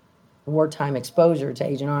exposure to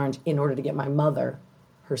Agent Orange in order to get my mother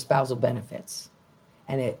her spousal benefits.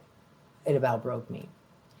 And it about broke me.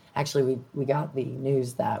 Actually, we got the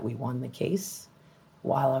news that we won the case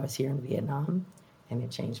while I was here in Vietnam, and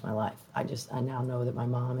it changed my life. I now know that my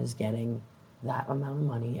mom is getting that amount of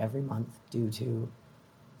money every month due to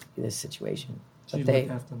this situation. So But you they,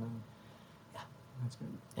 looked after them. Yeah. That's good.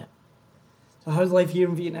 Yeah. So how's life here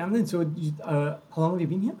in Vietnam then? So how long have you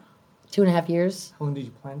been here? 2.5 years, How long did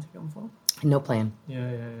you plan to come for? no plan.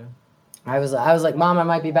 Yeah. I was like, Mom, I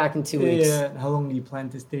might be back in 2 weeks. Yeah. And how long do you plan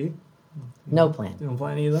to stay? No plan. You don't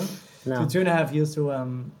plan either? No. So 2.5 years. So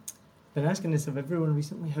been asking this of everyone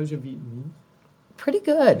recently. How's your Vietnamese? Pretty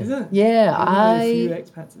good. Is it? Yeah, A few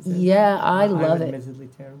expats that said yeah, that. I love I'm it. admittedly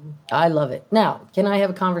terrible. I love it. Now, can I have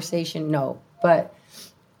a conversation? No, but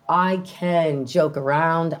I can joke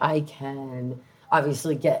around. I can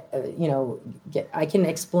obviously I can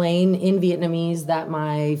explain in Vietnamese that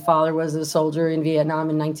my father was a soldier in Vietnam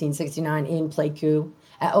in 1969 in Pleiku.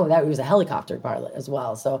 That was a helicopter pilot as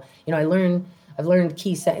well. So, I've learned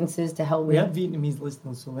key sentences to help me. We have Vietnamese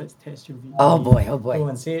listeners, so let's test your Vietnamese. Oh boy. Go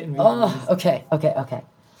on, say it in Vietnamese. Okay.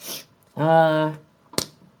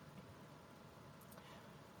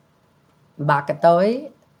 Bà cái tôi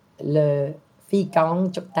le phi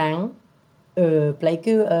công trực thăng ở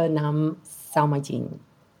Pleiku ở năm 69.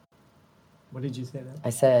 What did you say then?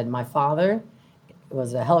 I said my father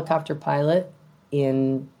was a helicopter pilot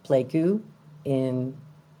in Pleiku in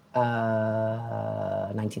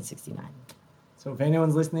 1969. So if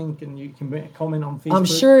anyone's listening, you can comment on Facebook. I'm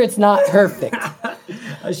sure it's not perfect.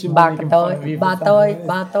 I should be Bà making fun of you for something.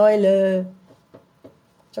 bà tôi là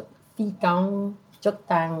phi công trực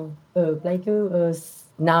thăng ở Pleiku ở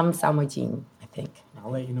năm 69, I think.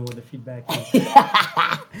 I'll let you know what the feedback is.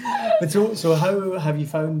 But so how have you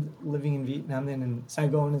found living in Vietnam then, in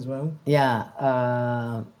Saigon as well? Yeah,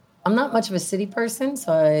 I'm not much of a city person,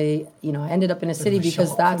 so I ended up in a city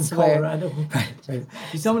because that's where. Colorado. Right.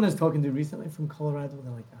 Someone I was talking to recently from Colorado,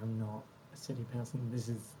 they're like, I'm not a city person.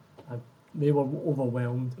 They were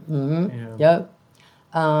overwhelmed. Mm-hmm. Yep.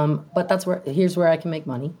 But here's where I can make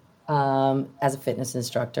money as a fitness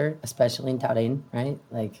instructor, especially in Ta Dinh, right?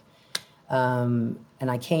 And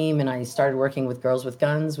I came and I started working with Girls with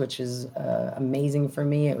Guns, which is amazing for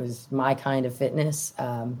me. It was my kind of fitness.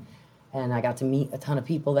 And I got to meet a ton of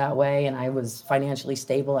people that way. And I was financially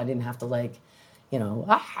stable. I didn't have to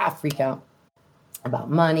freak out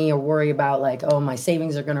about money or worry about my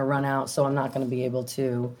savings are going to run out, so I'm not going to be able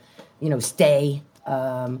to, stay.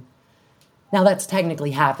 Now that's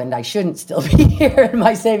technically happened. I shouldn't still be here, and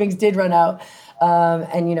my savings did run out.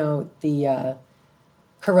 The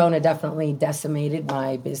Corona definitely decimated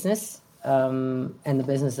my business and the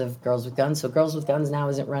business of Girls with Guns. So Girls with Guns now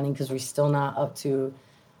isn't running because we're still not up to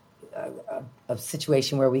a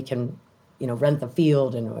situation where we can, rent the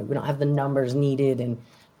field, and we don't have the numbers needed.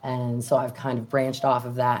 And so I've kind of branched off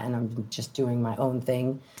of that, and I'm just doing my own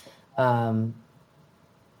thing. And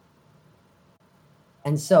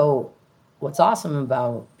so what's awesome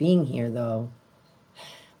about being here,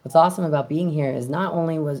 is not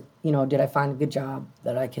only did I find a good job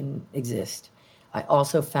that I can exist, I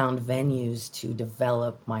also found venues to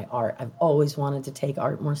develop my art. I've always wanted to take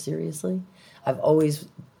art more seriously. I've always,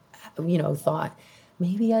 thought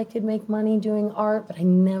maybe I could make money doing art, but I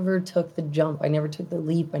never took the jump. I never took the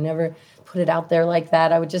leap. I never put it out there like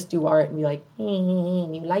that. I would just do art and be like,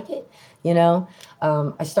 you like it?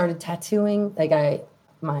 I started tattooing.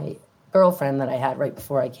 My girlfriend that I had right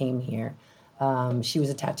before I came here, she was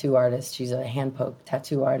a tattoo artist. She's a hand poke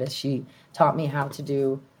tattoo artist. She taught me how to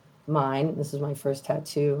do mine. This is my first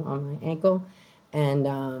tattoo on my ankle.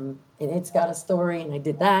 And it's got a story, and I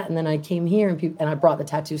did that. And then I came here, and I brought the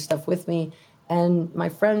tattoo stuff with me. And my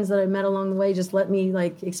friends that I met along the way just let me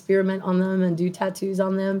experiment on them and do tattoos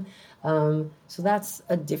on them. So that's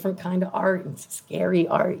a different kind of art. It's scary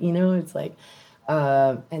art, It's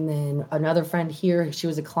and then another friend here, she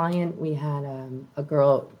was a client. We had a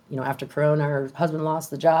girl, after Corona, her husband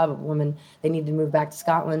lost the job, a woman, they needed to move back to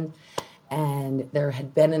Scotland. And there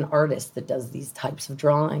had been an artist that does these types of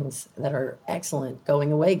drawings that are excellent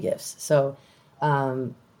going away gifts. So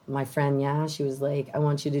my friend, she was like, I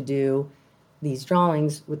want you to do these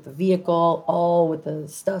drawings with the vehicle, all with the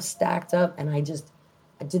stuff stacked up. And I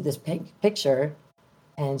did this picture,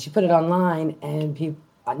 and she put it online, and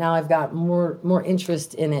now I've got more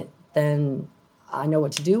interest in it than I know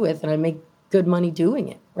what to do with, and I make good money doing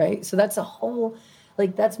it, right? So that's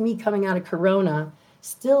that's me coming out of Corona,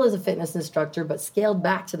 still as a fitness instructor, but scaled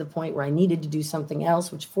back to the point where I needed to do something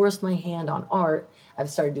else, which forced my hand on art. I've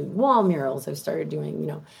started doing wall murals. I've started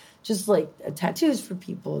doing, just tattoos for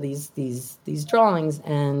people, these drawings.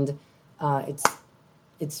 And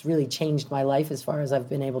it's really changed my life as far as I've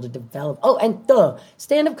been able to develop. Oh, and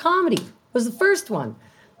stand-up comedy was the first one.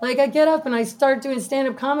 Like, I get up and I start doing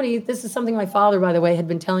stand-up comedy. This is something my father, by the way, had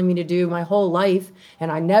been telling me to do my whole life,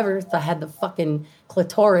 and I never had the fucking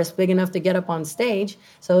clitoris big enough to get up on stage.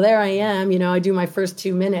 So there I am, I do my first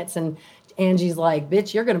 2 minutes, and Angie's like,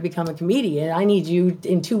 bitch, you're going to become a comedian. I need you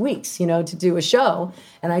in 2 weeks, to do a show.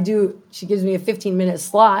 And she gives me a 15-minute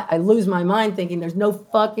slot. I lose my mind thinking there's no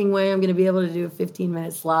fucking way I'm going to be able to do a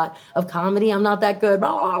 15-minute slot of comedy. I'm not that good.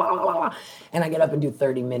 Blah, blah, blah, blah, blah. And I get up and do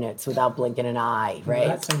 30 minutes without blinking an eye, right?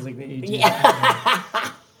 That sounds like the AJ. Yeah.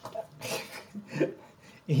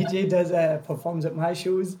 AJ performs at my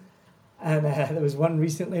shows, and there was one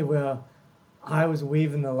recently where I was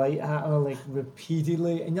waving the light at her like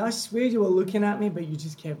repeatedly, and I swear you were looking at me, but you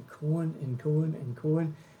just kept going and going and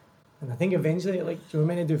going. And I think eventually, you were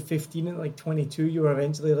meant to do 15 and 22, you were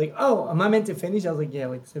eventually like, oh, am I meant to finish? I was like,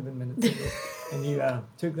 yeah, 7 minutes ago. And you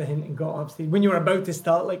took the hint and got up stage. When you were about to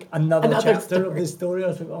start another chapter of the story, I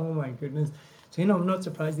was like, oh my goodness. So, I'm not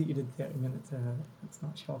surprised that you did 30 minutes. It's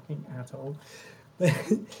not shocking at all.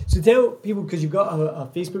 So tell people, because you've got a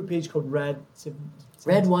Facebook page called Red 17.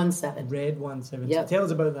 Red 17. Yep. So tell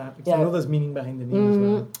us about that, because I know there's meaning behind the name as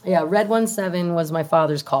well. Yeah, Red 17 was my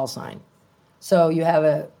father's call sign. So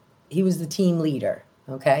he was the team leader,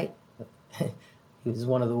 okay? He was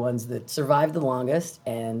one of the ones that survived the longest,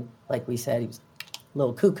 and like we said, he was a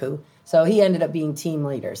little cuckoo. So he ended up being team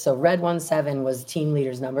leader. So Red 17 was team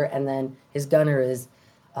leader's number, and then his gunner is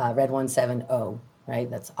Red 170, right?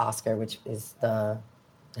 That's Oscar, which is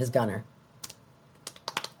his gunner.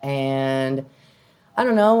 And I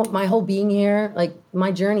don't know, my whole being here,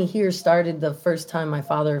 my journey here started the first time my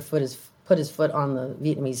father put his foot on the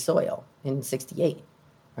Vietnamese soil in 1968,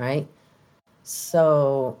 right?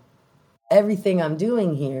 So everything I'm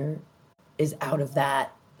doing here is out of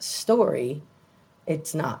that story.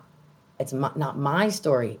 It's not my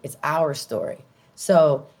story, it's our story.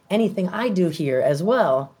 So anything I do here as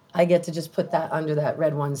well, I get to just put that under that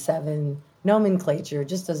Red 17 nomenclature,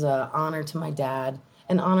 just as an honor to my dad,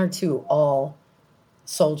 an honor to all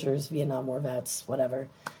soldiers, Vietnam War vets, whatever.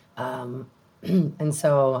 And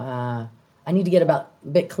so I need to get a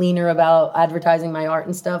bit cleaner about advertising my art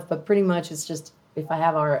and stuff, but pretty much it's just, if I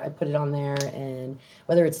have art, I put it on there, and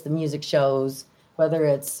whether it's the music shows, whether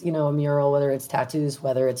it's, a mural, whether it's tattoos,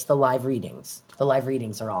 whether it's the live readings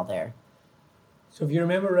are all there. So if you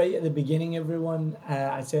remember right at the beginning, everyone,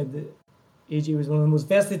 I said that AJ was one of the most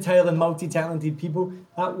versatile and multi-talented people.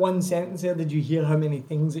 That one sentence there, did you hear how many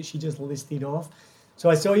things that she just listed off? So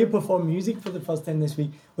I saw you perform music for the first time this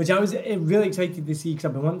week, which I was really excited to see, because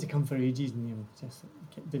I've been wanting to come for ages and just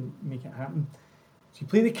didn't make it happen. So you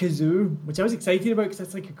play the kazoo, which I was excited about because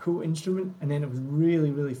that's a cool instrument, and then it was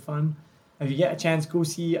really, really fun. If you get a chance, go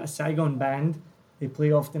see a Saigon band. They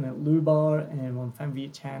play often at Lou Bar on Phan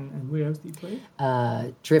Viet Chan. And where else do you play?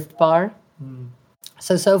 Drift Bar.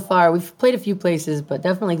 So far, we've played a few places, but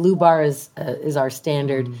definitely Lou Bar is our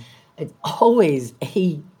standard. It's always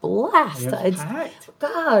a blast.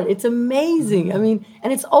 It's amazing. I mean,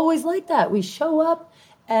 and it's always like that. We show up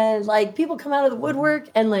and people come out of the woodwork,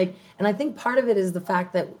 and I think part of it is the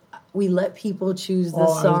fact that we let people choose the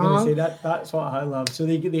song. I was going to say that's what I love. So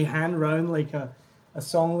they hand round a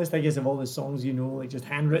song list, I guess, of all the songs just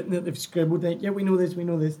handwritten that they've scribbled. We know this,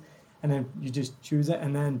 and then you just choose it.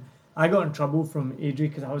 And then I got in trouble from Adri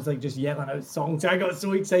because I was just yelling out songs. I got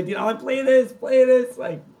so excited. I play this.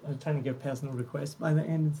 I was trying to give personal requests by the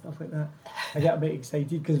end and stuff like that. I got a bit excited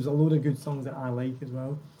because there's a load of good songs that I like as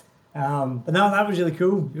well. But no, that was really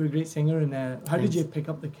cool. You're a great singer. And how did you pick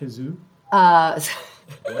up the kazoo?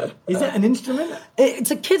 Is it an instrument?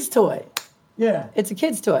 It's a kid's toy. Yeah. It's a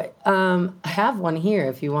kid's toy. I have one here.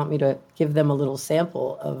 If you want me to give them a little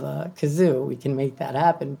sample of a kazoo, we can make that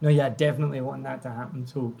happen. No, yeah, definitely want that to happen.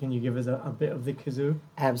 So can you give us a bit of the kazoo?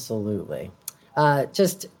 Absolutely.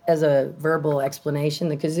 Just as a verbal explanation,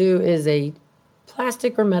 the kazoo is a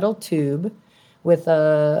plastic or metal tube with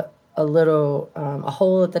a little a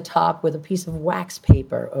hole at the top with a piece of wax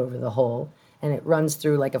paper over the hole, and it runs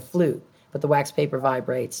through like a flute, but the wax paper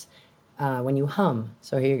vibrates when you hum.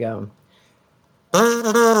 So here you go. And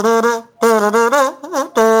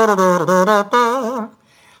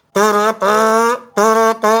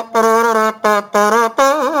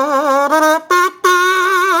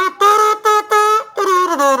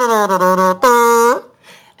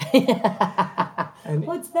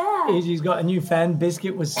what's that? AJ's got a new fan.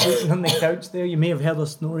 Biscuit was sleeping on the couch there. You may have heard her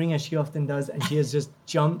snoring, as she often does, and she has just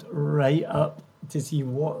jumped right up to see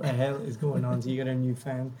what the hell is going on. So you got a new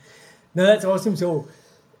fan. No, that's awesome. So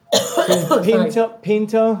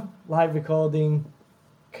painter, live recording,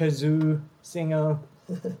 kazoo, singer,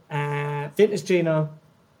 fitness trainer,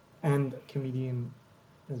 and comedian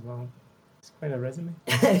as well. It's quite a resume.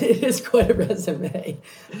 It is quite a resume.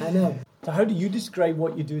 I know. So how do you describe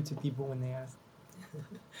what you do to people when they ask?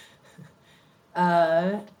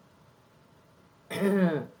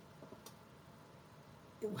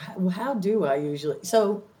 How do I usually?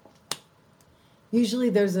 So usually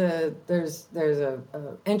there's a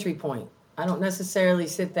entry point. I don't necessarily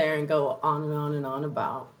sit there and go on and on and on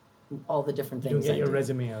about all the different You things. don't get I your do.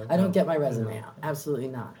 resume out. I don't get my resume out. Absolutely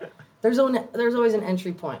not. There's always an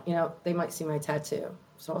entry point. You know, they might see my tattoo,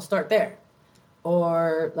 so I'll start there.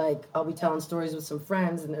 Or like I'll be telling stories with some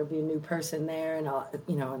friends, and there'll be a new person there, and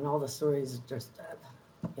and all the stories just,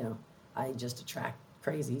 I just attract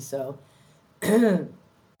crazy. So,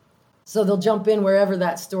 so they'll jump in wherever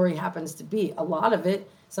that story happens to be. A lot of it,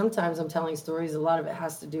 sometimes I'm telling stories. A lot of it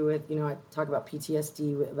has to do with, I talk about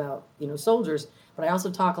PTSD about soldiers, but I also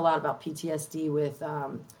talk a lot about PTSD with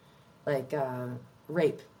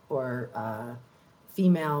rape or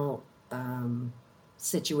female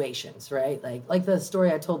situations, right? Like the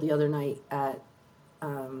story I told the other night at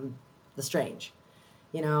The Strange.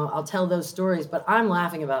 I'll tell those stories, but I'm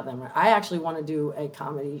laughing about them. I actually want to do a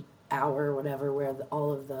comedy hour or whatever where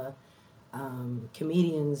all of the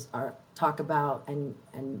comedians talk about and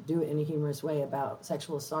do it in a humorous way about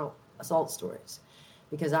sexual assault stories,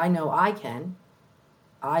 because I know I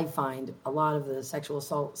find a lot of the sexual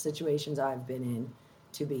assault situations I've been in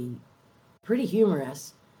to be pretty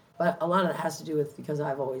humorous, but a lot of it has to do with because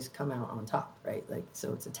I've always come out on top, right? Like,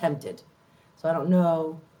 so it's attempted. So I don't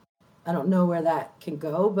know where that can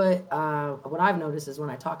go, but what I've noticed is when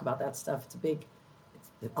I talk about that stuff,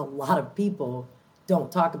 a lot of people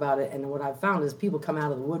don't talk about it. And what I've found is people come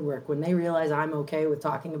out of the woodwork when they realize I'm okay with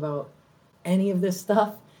talking about any of this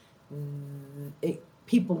stuff.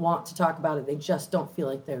 People want to talk about it. They just don't feel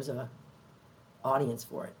like there's a audience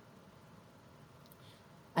for it.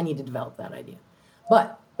 I need to develop that idea.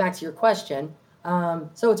 But back to your question.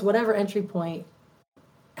 So it's whatever entry point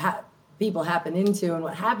people happen into, and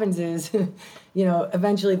what happens is,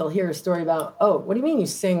 eventually they'll hear a story about, oh, what do you mean you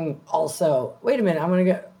sing also? Wait a minute,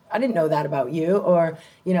 I didn't know that about you. Or,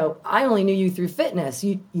 I only knew you through fitness.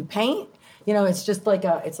 You paint? It's just like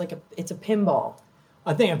it's a pinball.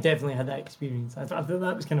 I think I've definitely had that experience. I thought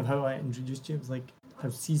that was kind of how I introduced you. It was like, I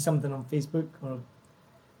see something on Facebook,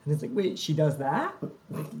 and it's like, wait, she does that?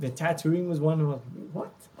 The tattooing was one. And I was like,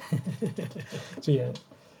 what? So yeah.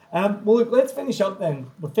 Well, look, let's finish up then.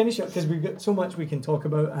 We'll finish up because we've got so much we can talk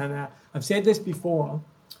about. And I've said this before,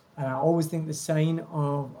 and I always think the sign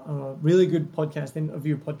of a really good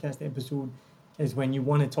podcast episode is when you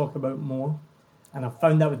want to talk about more. And I've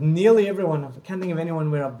found that with nearly everyone. I can't think of anyone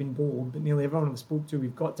where I've been bold, but nearly everyone I've spoke to,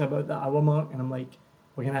 we've got to about the hour mark, and I'm like,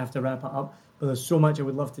 we're going to have to wrap it up. But there's so much I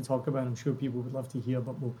would love to talk about. I'm sure people would love to hear,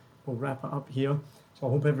 but we'll wrap it up here. So I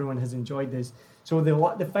hope everyone has enjoyed this. So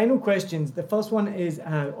the final questions, the first one is,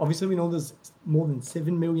 obviously we know there's more than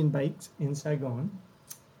 7 million bikes in Saigon.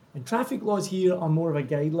 And traffic laws here are more of a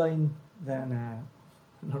guideline than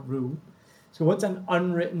a rule. So what's an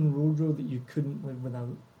unwritten road rule that you couldn't live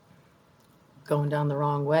without? Going down the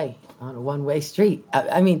wrong way on a one-way street.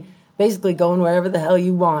 I mean, basically going wherever the hell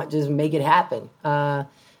you want, just make it happen.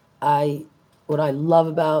 What I love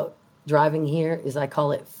about driving here is I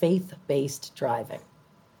call it faith-based driving.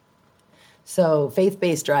 So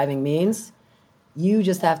faith-based driving means you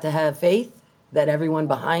just have to have faith that everyone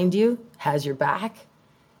behind you has your back,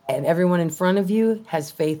 and everyone in front of you has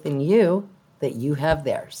faith in you that you have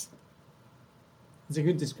theirs. It's a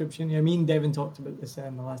good description. Yeah, me and Devin talked about this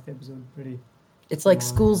in the last episode. It's like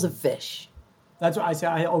schools of fish. That's what I say.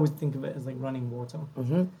 I always think of it as like running water.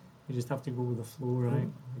 Mm-hmm. You just have to go with the flow, right?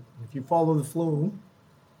 Mm-hmm. If you follow the flow,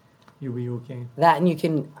 you'll be okay. That, and you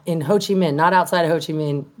can, in Ho Chi Minh, not outside of Ho Chi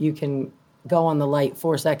Minh, you can go on the light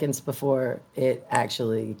 4 seconds before it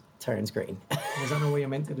actually turns green. Was that not what you're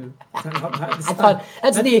meant to do? I thought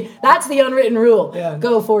that's the unwritten rule. Yeah.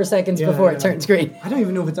 Go 4 seconds before it turns green. I don't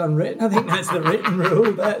even know if it's unwritten. I think that's the written rule.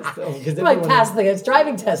 You might pass the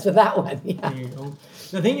driving test with that one. Yeah. There you go.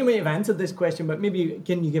 I think you may have answered this question, but maybe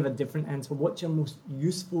can you give a different answer? What's your most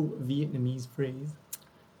useful Vietnamese phrase?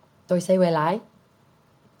 Tôi sẽ quay lại.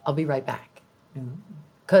 I'll be right back. Yeah.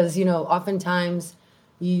 Because, oftentimes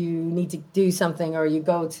you need to do something, or you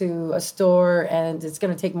go to a store and it's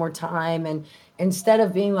going to take more time. And instead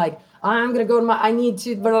of being like, I'm going to go to I need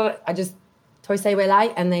to, I just, tôi sẽ quay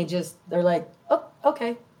lại. And they're like, oh,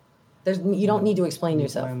 okay. You don't need to explain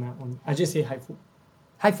yourself. That one. I just say hi phu.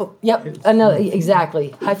 Hi phu. Yep. Another,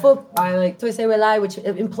 exactly. Hi phu. I like tôi sẽ quay lại, which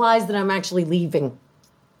implies that I'm actually leaving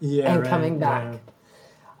and coming back.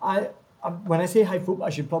 Yeah. When I say hi phu,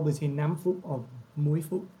 I should probably say nam phu or moi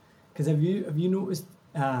phu. Because have you noticed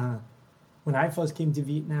when I first came to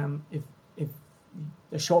Vietnam, if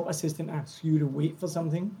the shop assistant asks you to wait for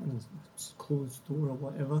something and it's closed store or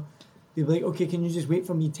whatever, they'll be like, okay, can you just wait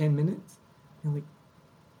for me 10 minutes? And you're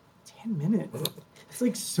like, 10 minutes? It's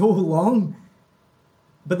like so long.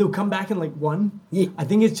 But they'll come back in like one. Yeah. I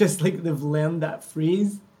think it's just like they've learned that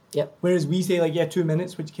phrase. Yep. Whereas we say like, 2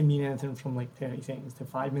 minutes, which can mean anything from like 30 seconds to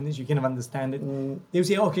 5 minutes. You kind of understand it. They'll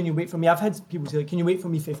say, oh, can you wait for me? I've had people say, like, can you wait for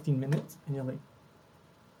me 15 minutes? And you're like,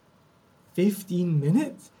 15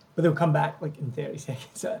 minutes? But they'll come back like in 30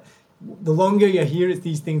 seconds. The longer you're here, it's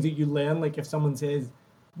these things that you learn. Like if someone says,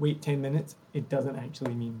 wait 10 minutes, it doesn't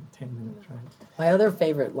actually mean 10 minutes, right? My other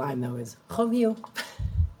favorite line, though, is, "Home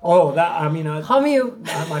Oh, that, I mean,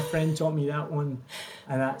 my friend taught me that one,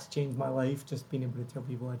 and that's changed my life, just being able to tell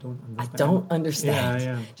people I don't understand. I don't understand.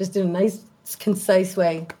 Yeah. Just in a nice, concise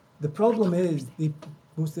way. The problem is, they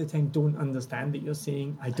most of the time don't understand that you're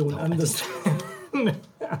saying, I don't understand.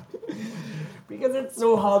 Because it's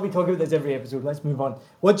so hard. We talk about this every episode. Let's move on.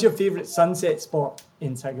 What's your favourite sunset spot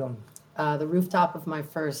in Saigon? The rooftop of my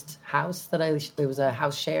first house it was a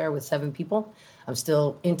house share with 7 people. I'm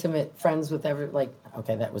still intimate friends with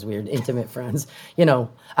okay, that was weird. Intimate friends.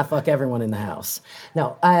 I fuck everyone in the house.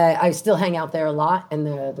 No, I still hang out there a lot. And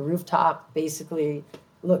the rooftop basically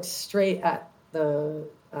looks straight at the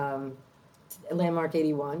Landmark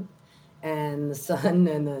 81. And the sun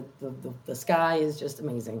and the sky is just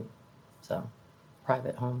amazing. So,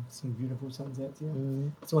 private home. Some beautiful sunsets, yeah. Mm-hmm.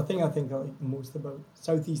 So a thing I think I like most about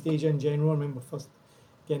Southeast Asia in general, I remember first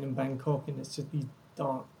getting in Bangkok and it's just these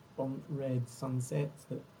dark, burnt red sunsets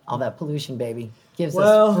that... All that pollution, baby. Gives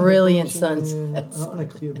us brilliant sunsets. On a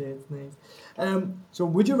clear day, it's nice. So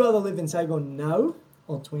would you rather live in Saigon now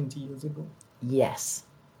or 20 years ago? Yes.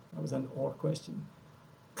 That was an or question.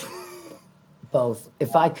 Both.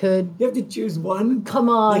 If I could... You have to choose one. Come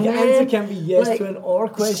on, man. The answer can be yes to an or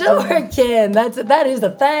question. Sure it can. That is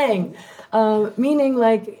the thing. Meaning,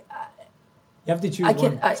 like... You have to choose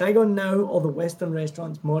one. Saigon now or the Western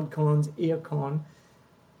restaurants, mod cons, aircon,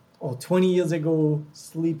 or 20 years ago,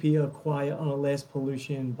 sleepier, quieter, less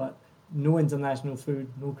pollution, but no international food,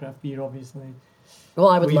 no craft beer, obviously. Well,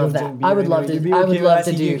 I would love that. I would love to. I would love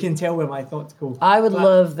to do. You can tell where my thoughts go. I would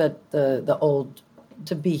love that the old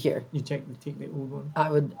to be here. You take the old one.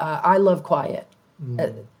 I would. I love quiet.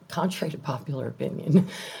 Contrary to popular opinion.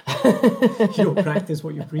 You don't practice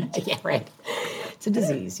what you preach. Yeah, right. It's a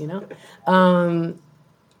disease,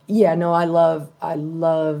 Yeah, no, I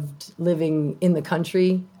loved living in the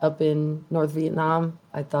country up in North Vietnam.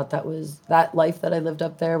 I thought that life that I lived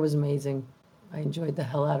up there was amazing. I enjoyed the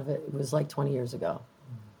hell out of it. It was like 20 years ago.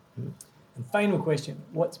 And final question,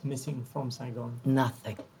 what's missing from Saigon?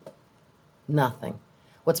 Nothing.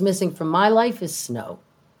 What's missing from my life is snow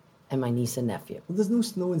and my niece and nephew. Well, there's no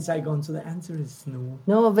snow in Saigon, so the answer is snow.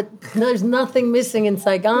 No, but there's nothing missing in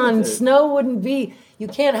Saigon. Snow wouldn't be... You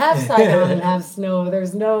can't have Saigon and have snow.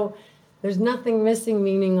 There's nothing missing,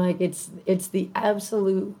 meaning like it's the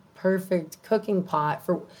absolute perfect cooking pot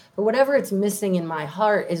for whatever it's missing in my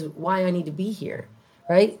heart is why I need to be here,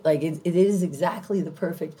 right? Like it is exactly the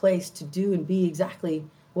perfect place to do and be exactly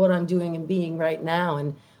what I'm doing and being right now.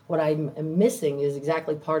 And what I'm missing is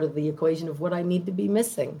exactly part of the equation of what I need to be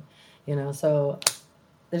missing, so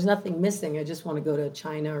there's nothing missing. I just want to go to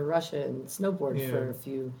China or Russia and snowboard for a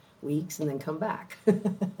few weeks and then come back.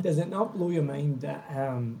 Does it not blow your mind that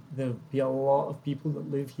there'll be a lot of people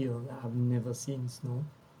that live here that have never seen snow?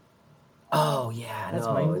 Oh yeah, that's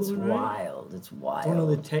it's right? wild. It's wild. I don't know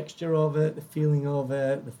the texture of it, the feeling of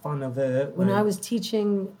it, the fun of it. When I was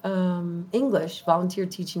teaching English, volunteer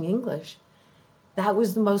teaching English, that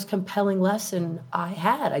was the most compelling lesson I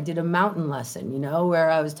had. I did a mountain lesson, where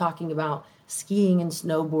I was talking about skiing and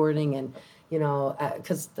snowboarding and,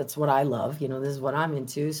 because that's what I love, this is what I'm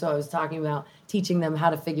into. So I was talking about teaching them how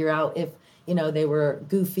to figure out if, they were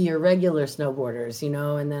goofy or regular snowboarders,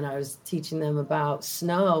 and then I was teaching them about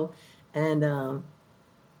snow. And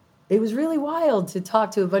it was really wild to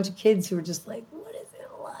talk to a bunch of kids who were just like, what is it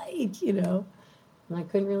like, And I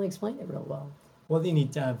couldn't really explain it real well. What they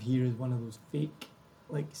need to have here is one of those fake,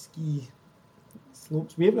 ski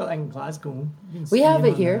slopes. We have got in Glasgow. We have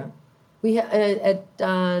it here. That. We have at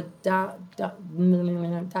Dynam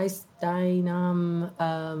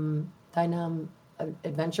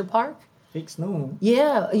Adventure Park. Fake snow.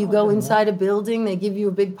 Yeah, you go inside a building. They give you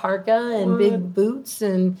a big parka and big boots,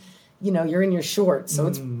 and you're in your shorts, so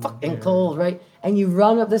it's fucking cold, right? And you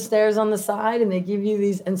run up the stairs on the side, and they give you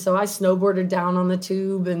these. And so I snowboarded down on the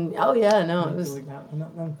tube, and it was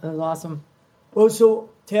awesome. Well, so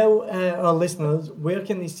tell our listeners, where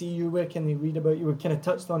can they see you? Where can they read about you? We've kind of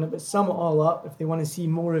touched on it, but sum it all up. If they want to see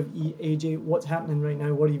more of AJ, what's happening right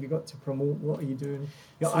now? What have you got to promote? What are you doing?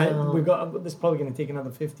 This is probably going to take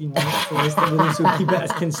another 15 minutes to list everything, so keep it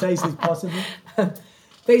as concise as possible.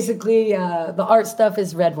 Basically, the art stuff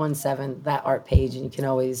is Red17, that art page, and you can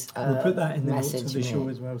always we'll put that in the notes of the me. show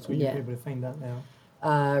as well, so you'll be able to find that there.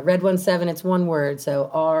 Red17, it's one word, so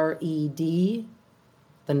RED,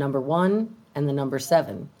 the number 1, and the number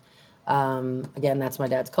 7. Again, that's my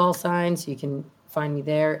dad's call sign, so you can find me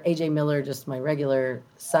there. AJ Miller, just my regular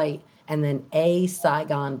site, and then A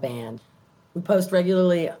Saigon Band. We post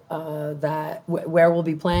regularly where we'll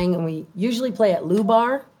be playing, and we usually play at Lou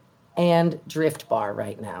Bar and Drift Bar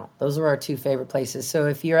right now. Those are our 2 favorite places. So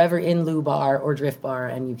if you're ever in Lou Bar or Drift Bar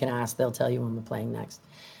and you can ask, they'll tell you when we're playing next.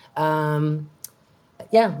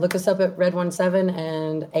 Look us up at Red17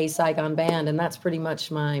 and A Saigon Band, and that's pretty much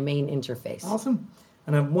my main interface. Awesome.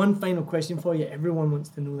 And I have one final question for you. Everyone wants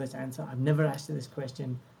to know this answer. I've never asked you this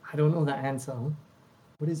question. I don't know that answer.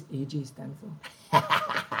 What does AJ stand for?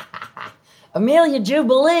 Amelia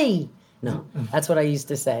Jubilee. No, that's what I used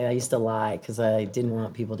to say. I used to lie because I didn't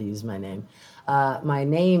want people to use my name. My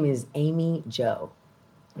name is Amy Jo.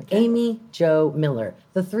 Okay. Amy Jo Miller.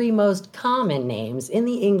 The 3 most common names in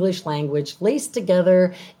the English language laced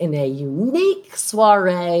together in a unique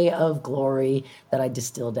soiree of glory that I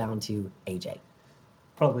distill down to AJ.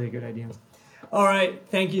 Probably a good idea. All right.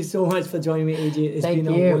 Thank you so much for joining me, AJ. It's been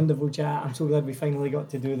a wonderful chat. I'm so glad we finally got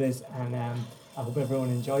to do this, and I hope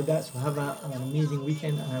everyone enjoyed that. So have an amazing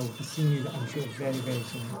weekend, and I will be seeing you, I'm sure, very, very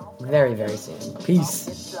soon. Very, very soon.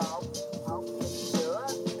 Peace.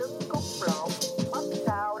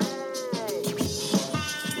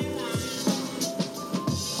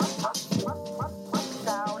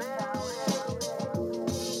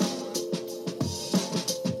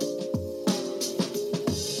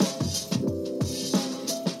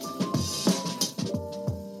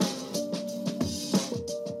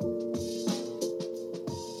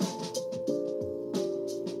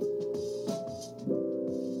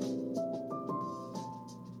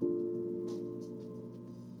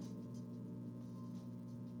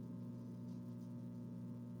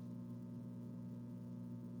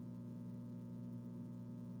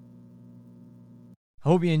 I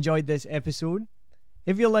hope you enjoyed this episode.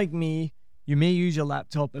 If you're like me, you may use your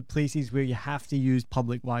laptop at places where you have to use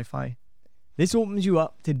public Wi-Fi. This opens you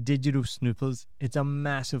up to digital snoopers. It's a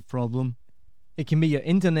massive problem. It can be your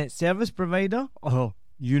internet service provider, or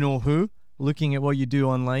you know who, looking at what you do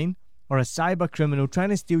online, or a cyber criminal trying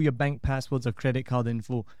to steal your bank passwords or credit card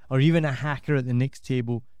info, or even a hacker at the next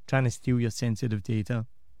table trying to steal your sensitive data.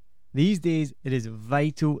 These days, it is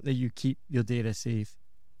vital that you keep your data safe.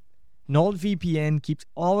 NordVPN keeps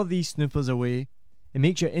all of these snoopers away. It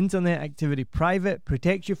makes your internet activity private,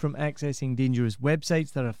 protects you from accessing dangerous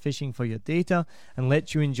websites that are phishing for your data, and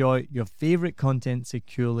lets you enjoy your favorite content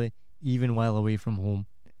securely, even while away from home.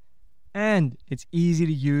 And it's easy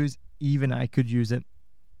to use, even I could use it.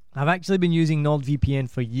 I've actually been using NordVPN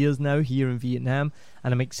for years now here in Vietnam,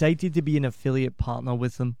 and I'm excited to be an affiliate partner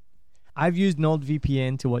with them. I've used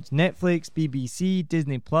NordVPN to watch Netflix, BBC,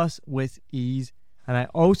 Disney Plus with ease. And I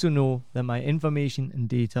also know that my information and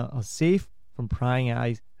data are safe from prying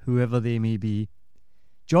eyes, whoever they may be.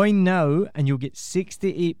 Join now and you'll get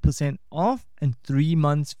 68% off and 3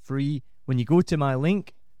 months free when you go to my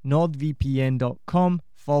link,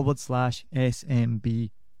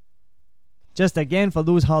 nordvpn.com/SMB. Just again, for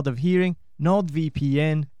those hard of hearing,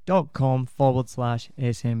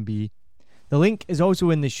 nordvpn.com/SMB. The link is also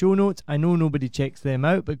in the show notes. I know nobody checks them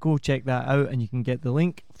out, but go check that out and you can get the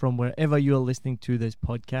link from wherever you are listening to this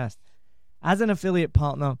podcast. As an affiliate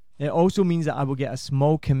partner, it also means that I will get a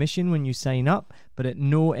small commission when you sign up, but at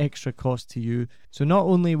no extra cost to you. So not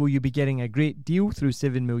only will you be getting a great deal through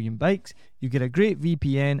 7 Million Bikes, you get a great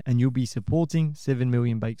VPN and you'll be supporting 7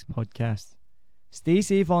 Million Bikes podcast. Stay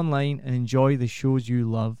safe online and enjoy the shows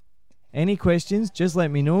you love. Any questions, just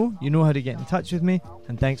let me know. You know how to get in touch with me.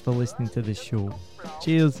 And thanks for listening to this show.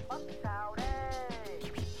 Cheers.